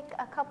 thanks. We'll take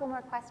a couple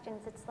more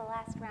questions. It's the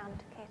last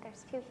round. Okay,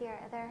 there's two here.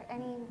 Are there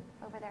any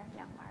over there?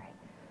 No, all right.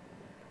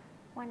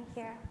 One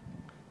here.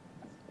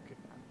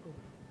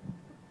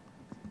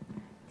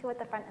 Two at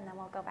the front, and then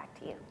we'll go back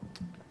to you.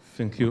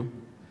 Thank you.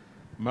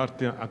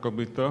 Martin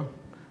Akobito.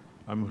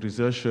 I'm a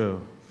researcher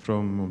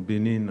from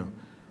Benin,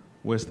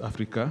 West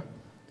Africa.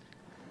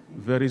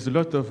 There is a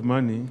lot of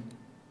money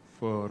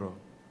for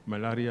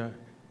malaria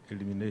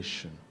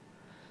elimination,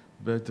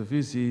 but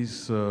this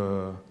is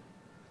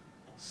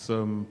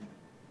some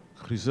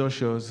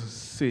researchers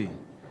say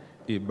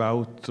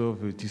about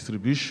the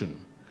distribution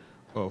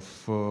of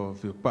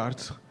the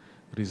parts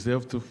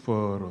reserved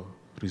for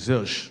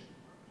research.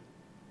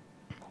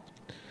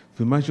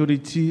 The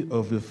majority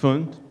of the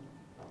fund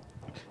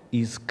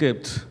is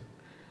kept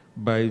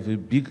by the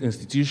big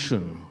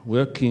institutions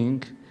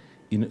working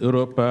in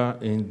Europe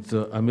and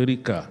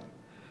America.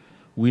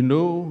 We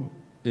know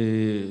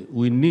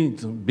we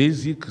need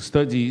basic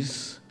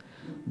studies,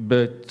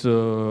 but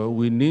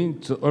we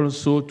need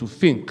also to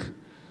think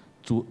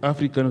to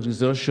African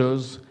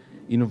researchers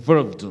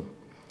involved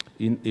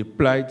in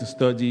applied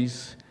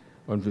studies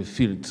on the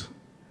field.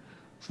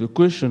 The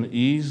question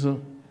is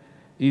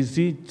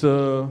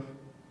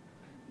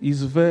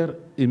there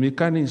a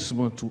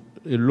mechanism to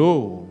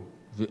allow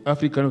the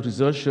African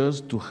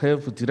researchers to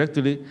have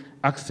directly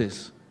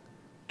access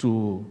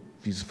to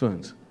these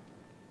funds?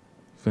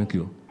 Thank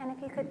you. And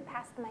if you could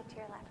pass the mic to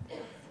your left, please.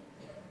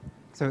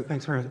 So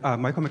thanks for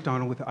Michael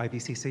McDonald with the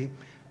IBCC.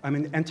 I'm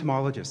an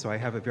entomologist, so I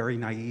have a very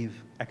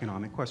naive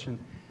economic question.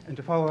 And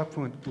to follow up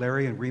from what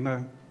Larry and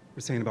Rima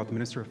were saying about the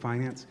Minister of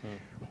Finance,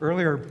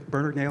 earlier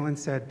Bernard Nalen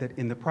said that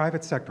in the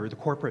private sector, the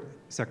corporate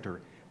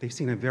sector, they've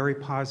seen a very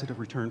positive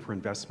return for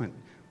investment.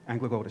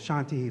 AngloGold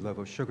Ashanti,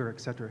 Lovo Sugar, et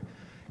cetera.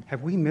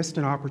 Have we missed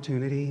an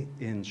opportunity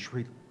in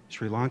Sri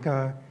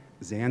Lanka,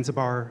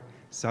 Zanzibar,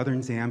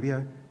 southern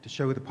Zambia to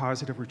show the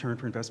positive return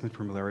for investment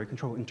for malaria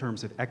control in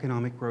terms of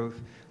economic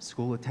growth,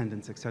 school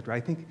attendance, et cetera? I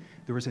think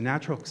there was a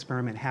natural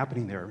experiment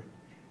happening there,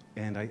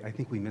 and I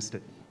think we missed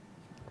it.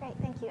 Great,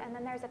 thank you. And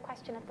then there's a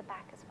question at the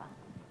back as well.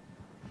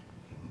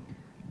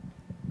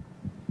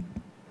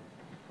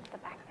 At the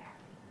back there.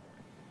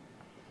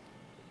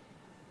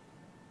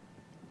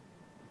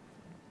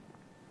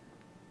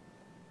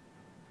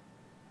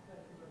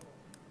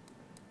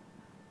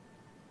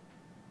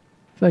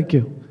 Thank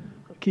you.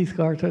 Keith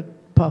Carter,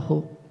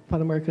 PAHO,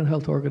 Pan American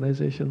Health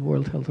Organization,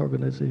 World Health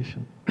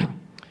Organization.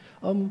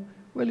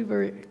 Really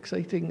very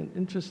exciting and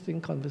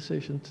interesting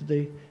conversation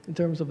today in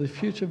terms of the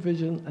future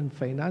vision and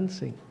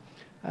financing.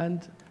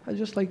 And I'd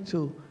just like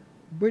to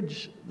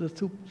bridge the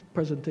two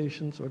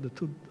presentations or the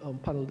two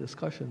panel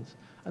discussions.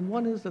 And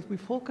one is that we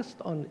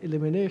focused on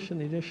elimination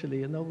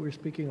initially, and now we're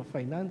speaking of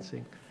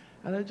financing.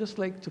 And I'd just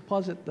like to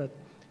posit that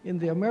in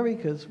the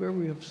Americas, where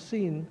we have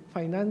seen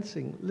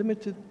financing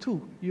limited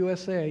to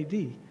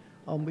USAID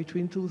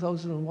between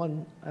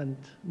 2001 and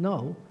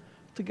now,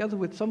 together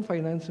with some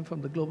financing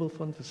from the Global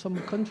Fund for some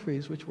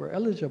countries which were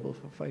eligible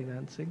for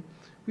financing,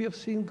 we have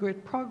seen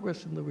great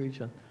progress in the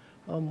region.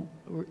 A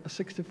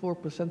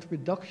 64%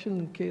 reduction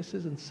in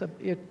cases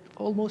and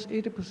almost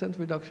 80%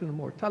 reduction in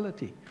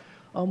mortality,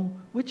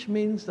 which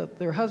means that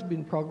there has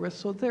been progress.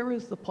 So there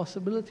is the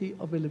possibility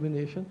of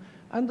elimination,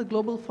 and the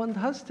Global Fund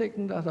has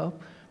taken that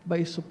up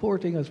by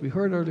supporting, as we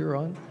heard earlier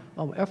on,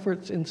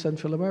 efforts in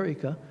Central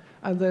America.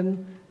 And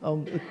then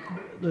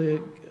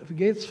the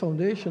Gates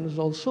Foundation is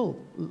also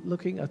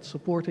looking at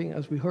supporting,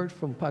 as we heard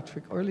from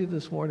Patrick early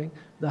this morning,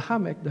 the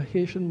HAMEC, the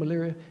Haitian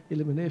Malaria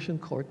Elimination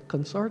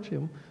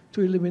Consortium, to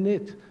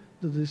eliminate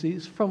the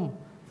disease from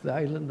the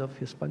island of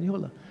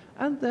Hispaniola.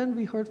 And then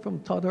we heard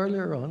from Todd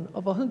earlier on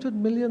of $100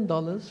 million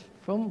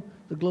from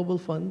the Global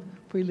Fund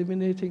for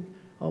eliminating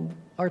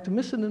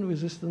artemisinin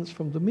resistance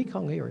from the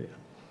Mekong area.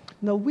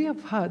 Now, we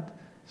have had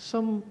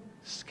some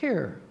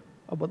scare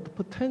about the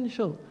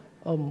potential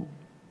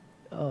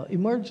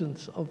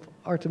emergence of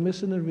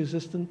artemisinin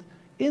resistant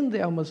in the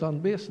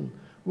Amazon basin,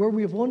 where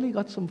we've only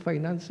got some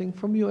financing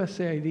from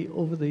USAID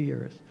over the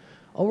years.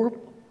 Our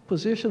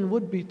position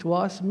would be to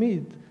ask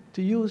Mead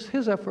to use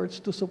his efforts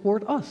to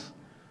support us,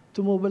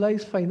 to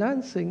mobilize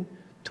financing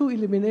to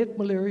eliminate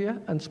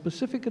malaria, and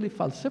specifically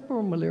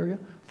falciparum malaria,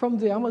 from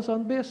the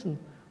Amazon basin,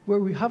 where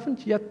we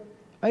haven't yet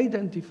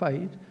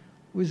identified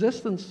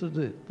resistance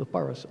to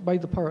by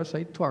the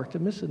parasite to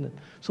artemisinin.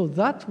 So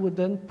that would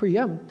then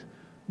preempt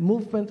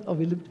movement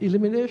of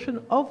elimination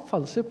of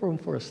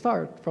falciparum for a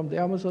start from the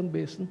Amazon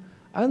basin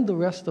and the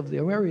rest of the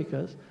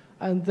Americas,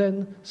 and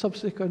then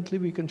subsequently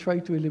we can try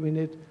to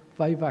eliminate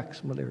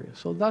vivax malaria.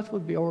 So that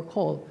would be our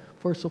call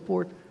for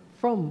support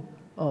from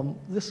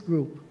this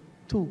group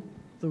to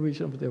the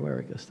region of the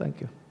Americas. Thank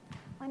you.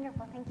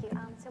 Wonderful, thank you.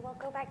 So we'll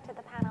go back to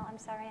the panel. I'm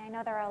sorry, I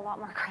know there are a lot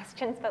more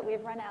questions, but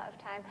we've run out of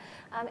time.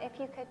 If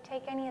you could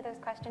take any of those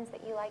questions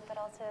that you like, but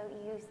also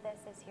use this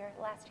as your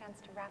last chance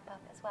to wrap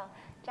up as well.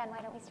 Jen,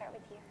 why don't we start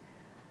with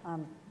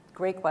you?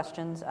 Great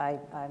questions.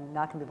 I'm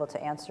not going to be able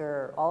to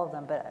answer all of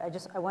them, but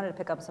I wanted to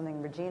pick up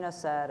something Regina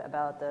said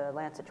about the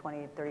Lancet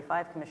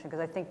 2035 Commission, because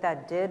I think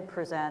that did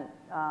present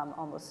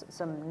almost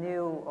some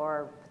new,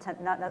 or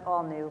not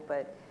all new,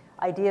 but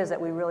ideas that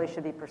we really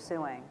should be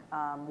pursuing.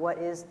 What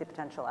is the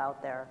potential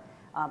out there?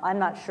 I'm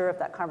not sure if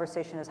that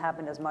conversation has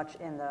happened as much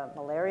in the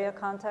malaria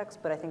context,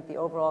 but I think the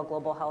overall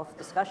global health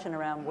discussion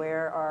around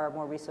where are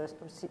more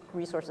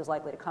resources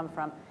likely to come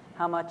from,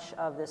 how much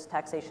of this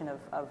taxation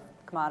of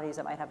commodities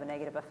that might have a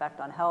negative effect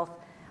on health,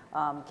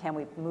 can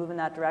we move in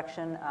that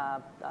direction?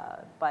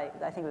 I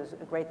think it was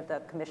great that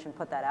the Commission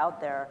put that out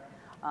there.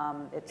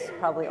 It's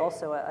probably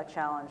also a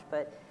challenge,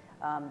 but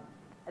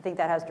I think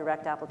that has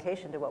direct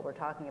application to what we're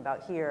talking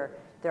about here.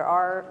 There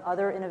are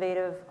other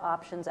innovative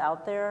options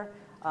out there.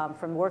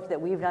 From work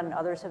that we've done and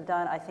others have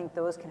done, I think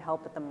those can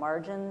help at the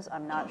margins.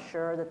 I'm not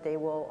sure that they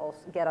will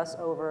also get us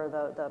over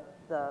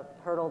the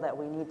hurdle that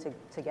we need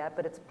to get,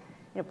 but it's,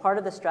 part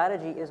of the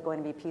strategy is going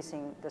to be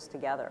piecing this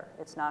together.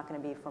 It's not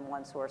going to be from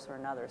one source or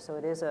another. So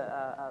it is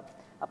a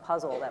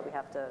puzzle that we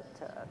have to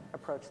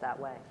approach that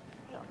way.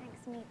 Okay,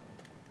 thanks, Mead.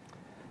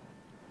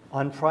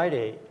 On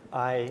Friday,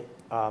 I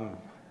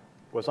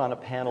was on a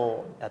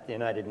panel at the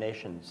United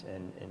Nations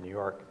in New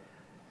York,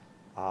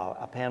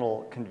 a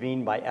panel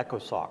convened by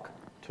ECOSOC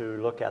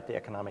to look at the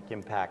economic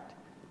impact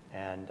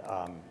and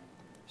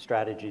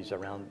strategies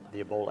around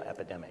the Ebola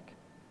epidemic.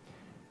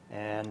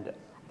 And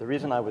the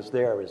reason I was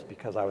there is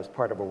because I was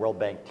part of a World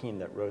Bank team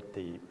that wrote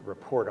the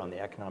report on the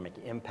economic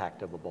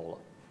impact of Ebola.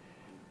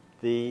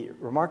 The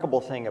remarkable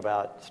thing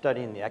about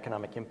studying the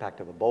economic impact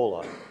of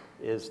Ebola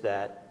is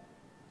that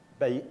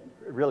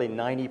really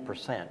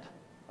 90%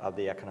 of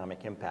the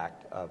economic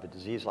impact of a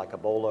disease like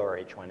Ebola or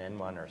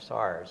H1N1 or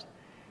SARS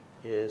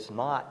is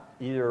not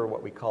either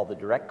what we call the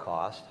direct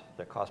cost,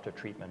 the cost of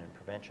treatment and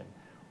prevention,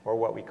 or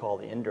what we call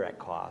the indirect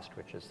cost,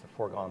 which is the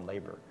foregone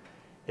labor.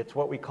 It's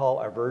what we call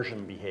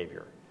aversion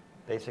behavior,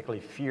 basically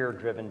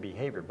fear-driven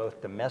behavior,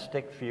 both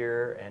domestic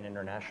fear and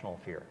international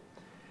fear.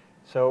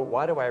 So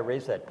why do I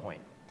raise that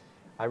point?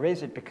 I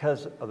raise it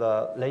because of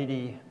the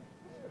lady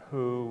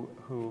who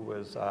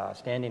was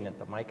standing at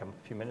the mic a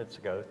few minutes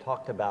ago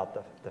talked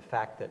about the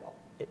fact that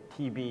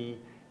TB,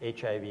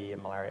 HIV,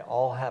 and malaria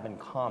all have in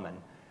common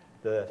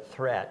the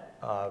threat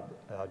of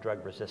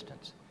drug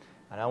resistance.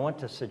 And I want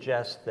to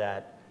suggest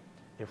that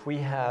if we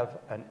have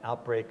an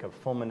outbreak of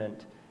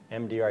fulminant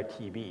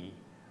MDR-TB,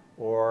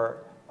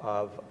 or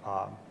of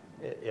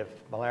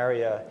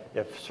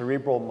if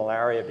cerebral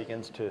malaria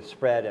begins to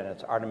spread and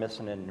it's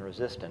artemisinin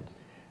resistant,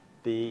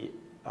 the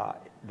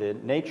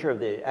nature of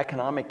the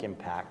economic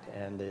impact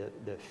and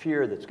the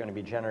fear that's going to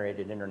be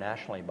generated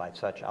internationally by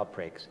such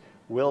outbreaks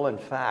will in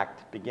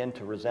fact begin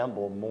to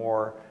resemble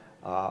more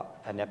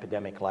an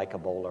epidemic like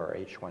Ebola or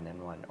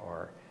H1N1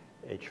 or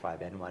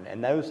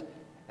H5N1.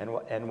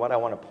 And what I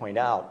want to point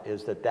out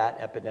is that that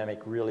epidemic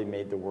really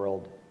made the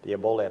world, the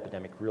Ebola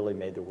epidemic really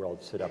made the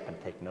world sit up and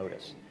take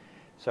notice.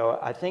 So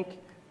I think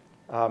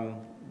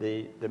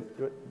the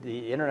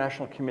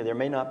international community, there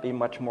may not be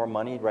much more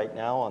money right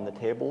now on the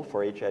table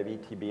for HIV,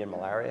 TB, and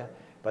malaria,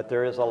 but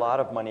there is a lot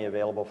of money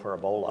available for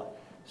Ebola.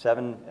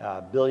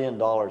 $7 billion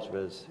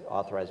was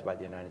authorized by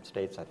the United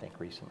States, I think,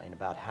 recently, and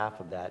about half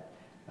of that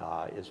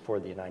is for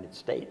the United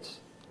States,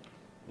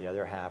 the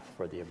other half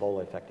for the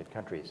Ebola-affected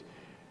countries.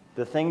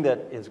 The thing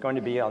that is going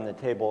to be on the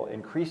table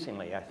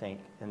increasingly, I think,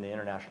 in the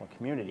international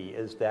community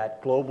is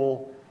that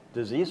global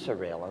disease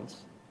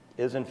surveillance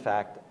is, in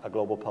fact, a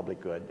global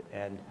public good,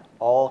 and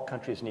all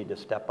countries need to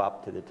step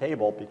up to the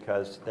table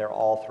because they're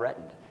all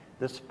threatened.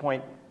 This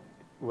point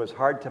was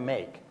hard to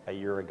make a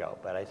year ago,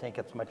 but I think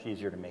it's much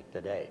easier to make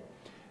today.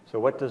 So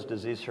what does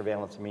disease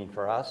surveillance mean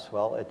for us?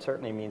 Well, it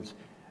certainly means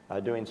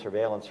doing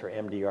surveillance for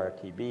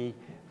MDR-TB,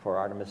 for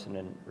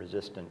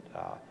artemisinin-resistant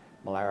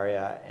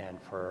malaria, and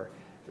for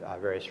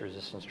various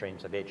resistant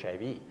strains of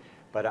HIV.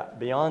 But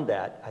beyond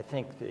that, I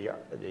think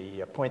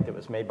the point that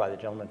was made by the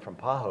gentleman from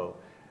PAHO,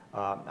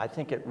 I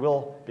think it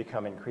will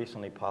become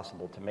increasingly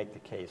possible to make the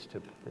case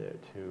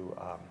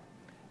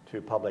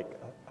to public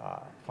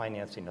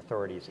financing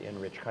authorities in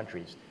rich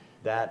countries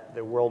that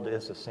the world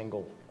is a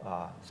single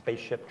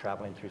spaceship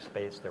traveling through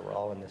space, that we're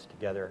all in this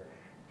together,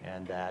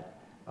 and that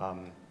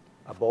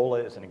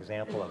Ebola is an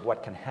example of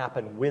what can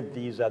happen with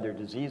these other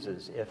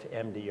diseases if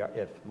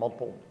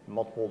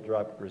multiple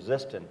drug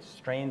resistant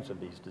strains of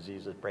these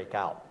diseases break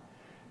out.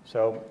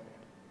 So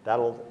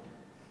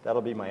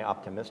that'll be my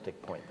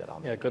optimistic point that I'll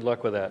make. Yeah, good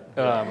luck with that.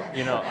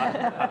 You know,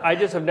 I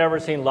just have never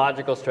seen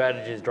logical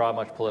strategies draw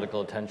much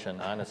political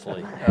attention,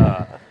 honestly.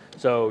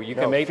 So you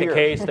can make the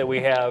case that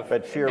we have...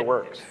 But fear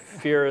works.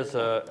 Fear is,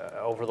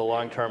 over the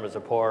long term, is a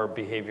poor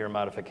behavior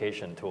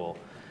modification tool.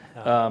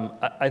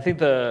 I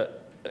think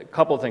a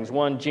couple of things.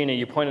 One, Gina,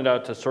 you pointed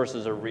out to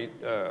sources of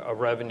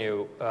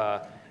revenue.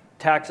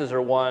 Taxes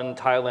are one.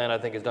 Thailand, I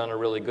think, has done a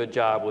really good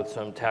job with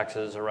some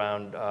taxes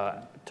around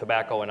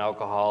tobacco and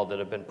alcohol that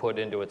have been put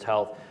into its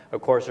health.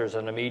 Of course, there's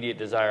an immediate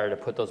desire to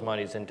put those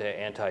monies into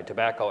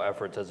anti-tobacco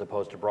efforts as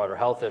opposed to broader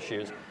health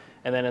issues.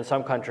 And then in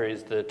some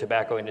countries, the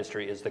tobacco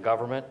industry is the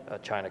government.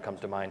 China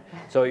comes to mind.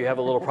 So you have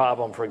a little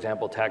problem, for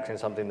example, taxing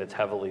something that's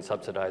heavily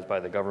subsidized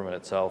by the government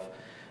itself.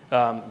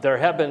 There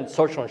have been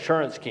social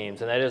insurance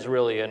schemes, and that is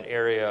really an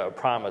area of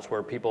promise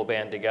where people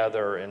band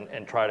together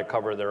and try to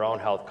cover their own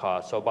health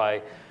costs. So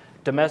by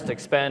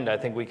domestic spend, I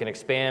think we can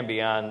expand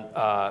beyond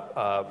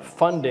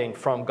funding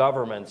from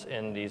governments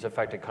in these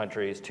affected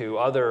countries to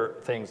other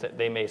things that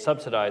they may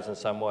subsidize in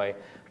some way,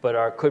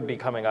 but could be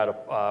coming out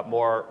of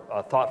more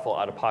thoughtful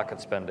out-of-pocket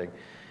spending.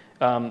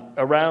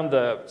 Around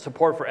the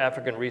support for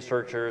African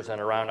researchers and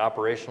around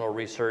operational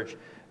research,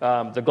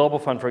 the Global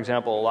Fund, for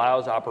example,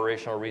 allows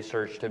operational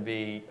research to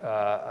be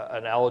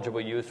an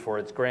eligible use for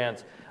its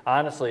grants.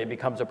 Honestly, it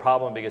becomes a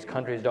problem because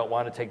countries don't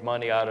want to take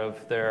money out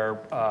of their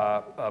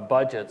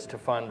budgets to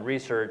fund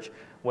research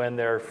when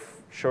they're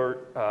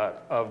short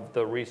of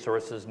the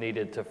resources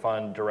needed to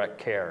fund direct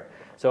care.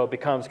 So it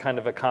becomes kind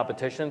of a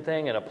competition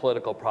thing and a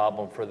political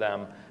problem for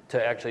them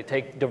to actually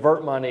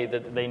divert money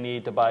that they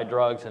need to buy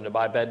drugs and to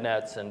buy bed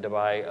nets and to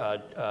buy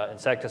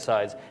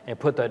insecticides and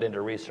put that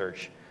into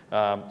research.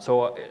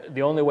 So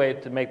the only way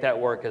to make that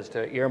work is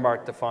to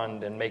earmark the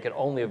fund and make it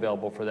only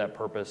available for that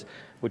purpose,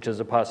 which is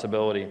a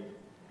possibility.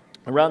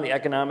 Around the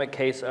economic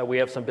case, we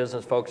have some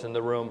business folks in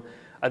the room.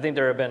 I think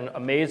there have been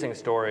amazing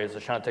stories.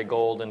 Ashanti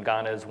Gold in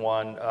Ghana is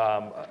one,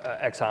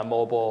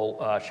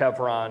 ExxonMobil,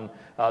 Chevron.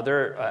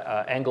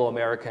 They're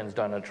Anglo-Americans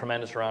done a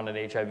tremendous round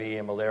in HIV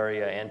and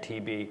malaria and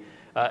TB.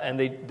 And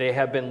they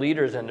have been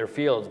leaders in their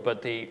fields,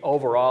 but the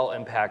overall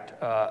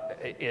impact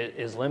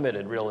is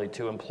limited, really,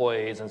 to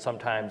employees and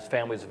sometimes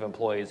families of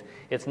employees.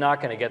 It's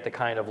not going to get the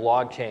kind of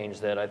log change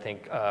that I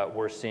think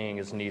we're seeing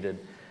is needed.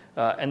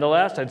 And the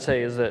last I'd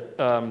say is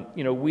that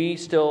we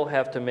still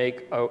have to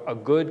make a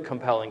good,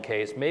 compelling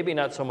case, maybe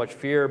not so much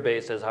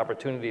fear-based as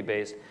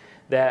opportunity-based,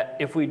 that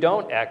if we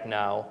don't act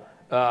now,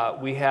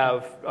 we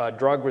have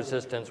drug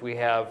resistance, we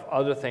have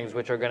other things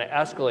which are going to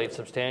escalate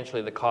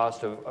substantially the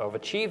cost of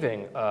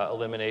achieving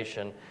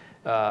elimination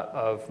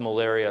of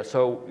malaria.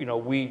 So,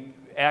 we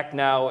act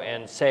now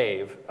and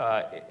save,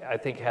 I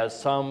think has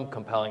some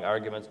compelling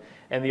arguments.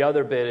 And the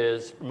other bit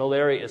is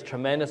malaria is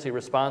tremendously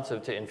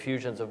responsive to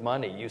infusions of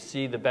money. You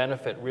see the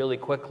benefit really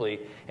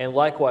quickly. And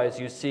likewise,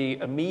 you see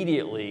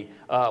immediately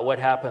what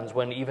happens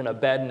when even a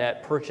bed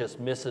net purchase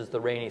misses the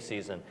rainy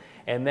season.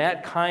 And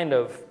that kind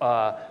of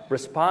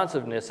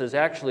responsiveness is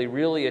actually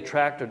really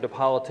attractive to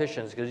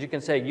politicians because you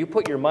can say, you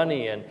put your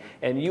money in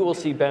and you will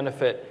see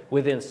benefit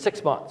within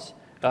 6 months.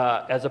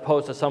 As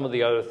opposed to some of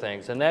the other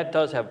things. And that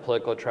does have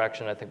political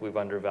attraction I think we've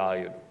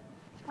undervalued.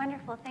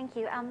 Wonderful, thank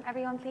you.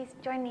 Everyone please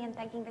join me in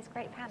thanking this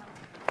great panel.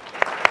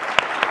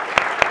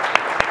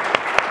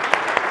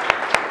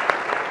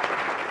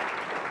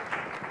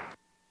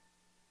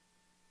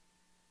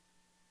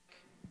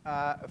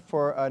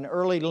 for an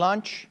early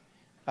lunch.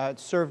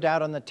 It's served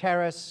out on the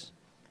terrace.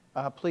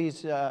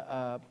 Please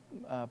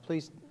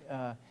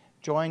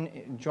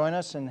join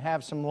us and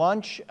have some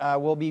lunch.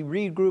 We'll be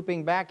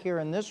regrouping back here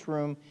in this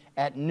room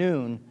at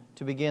noon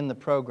to begin the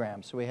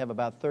program. So we have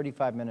about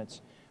 35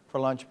 minutes for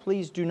lunch.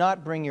 Please do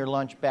not bring your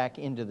lunch back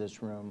into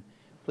this room.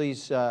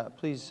 Please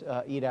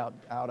eat out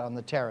on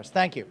the terrace.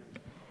 Thank you.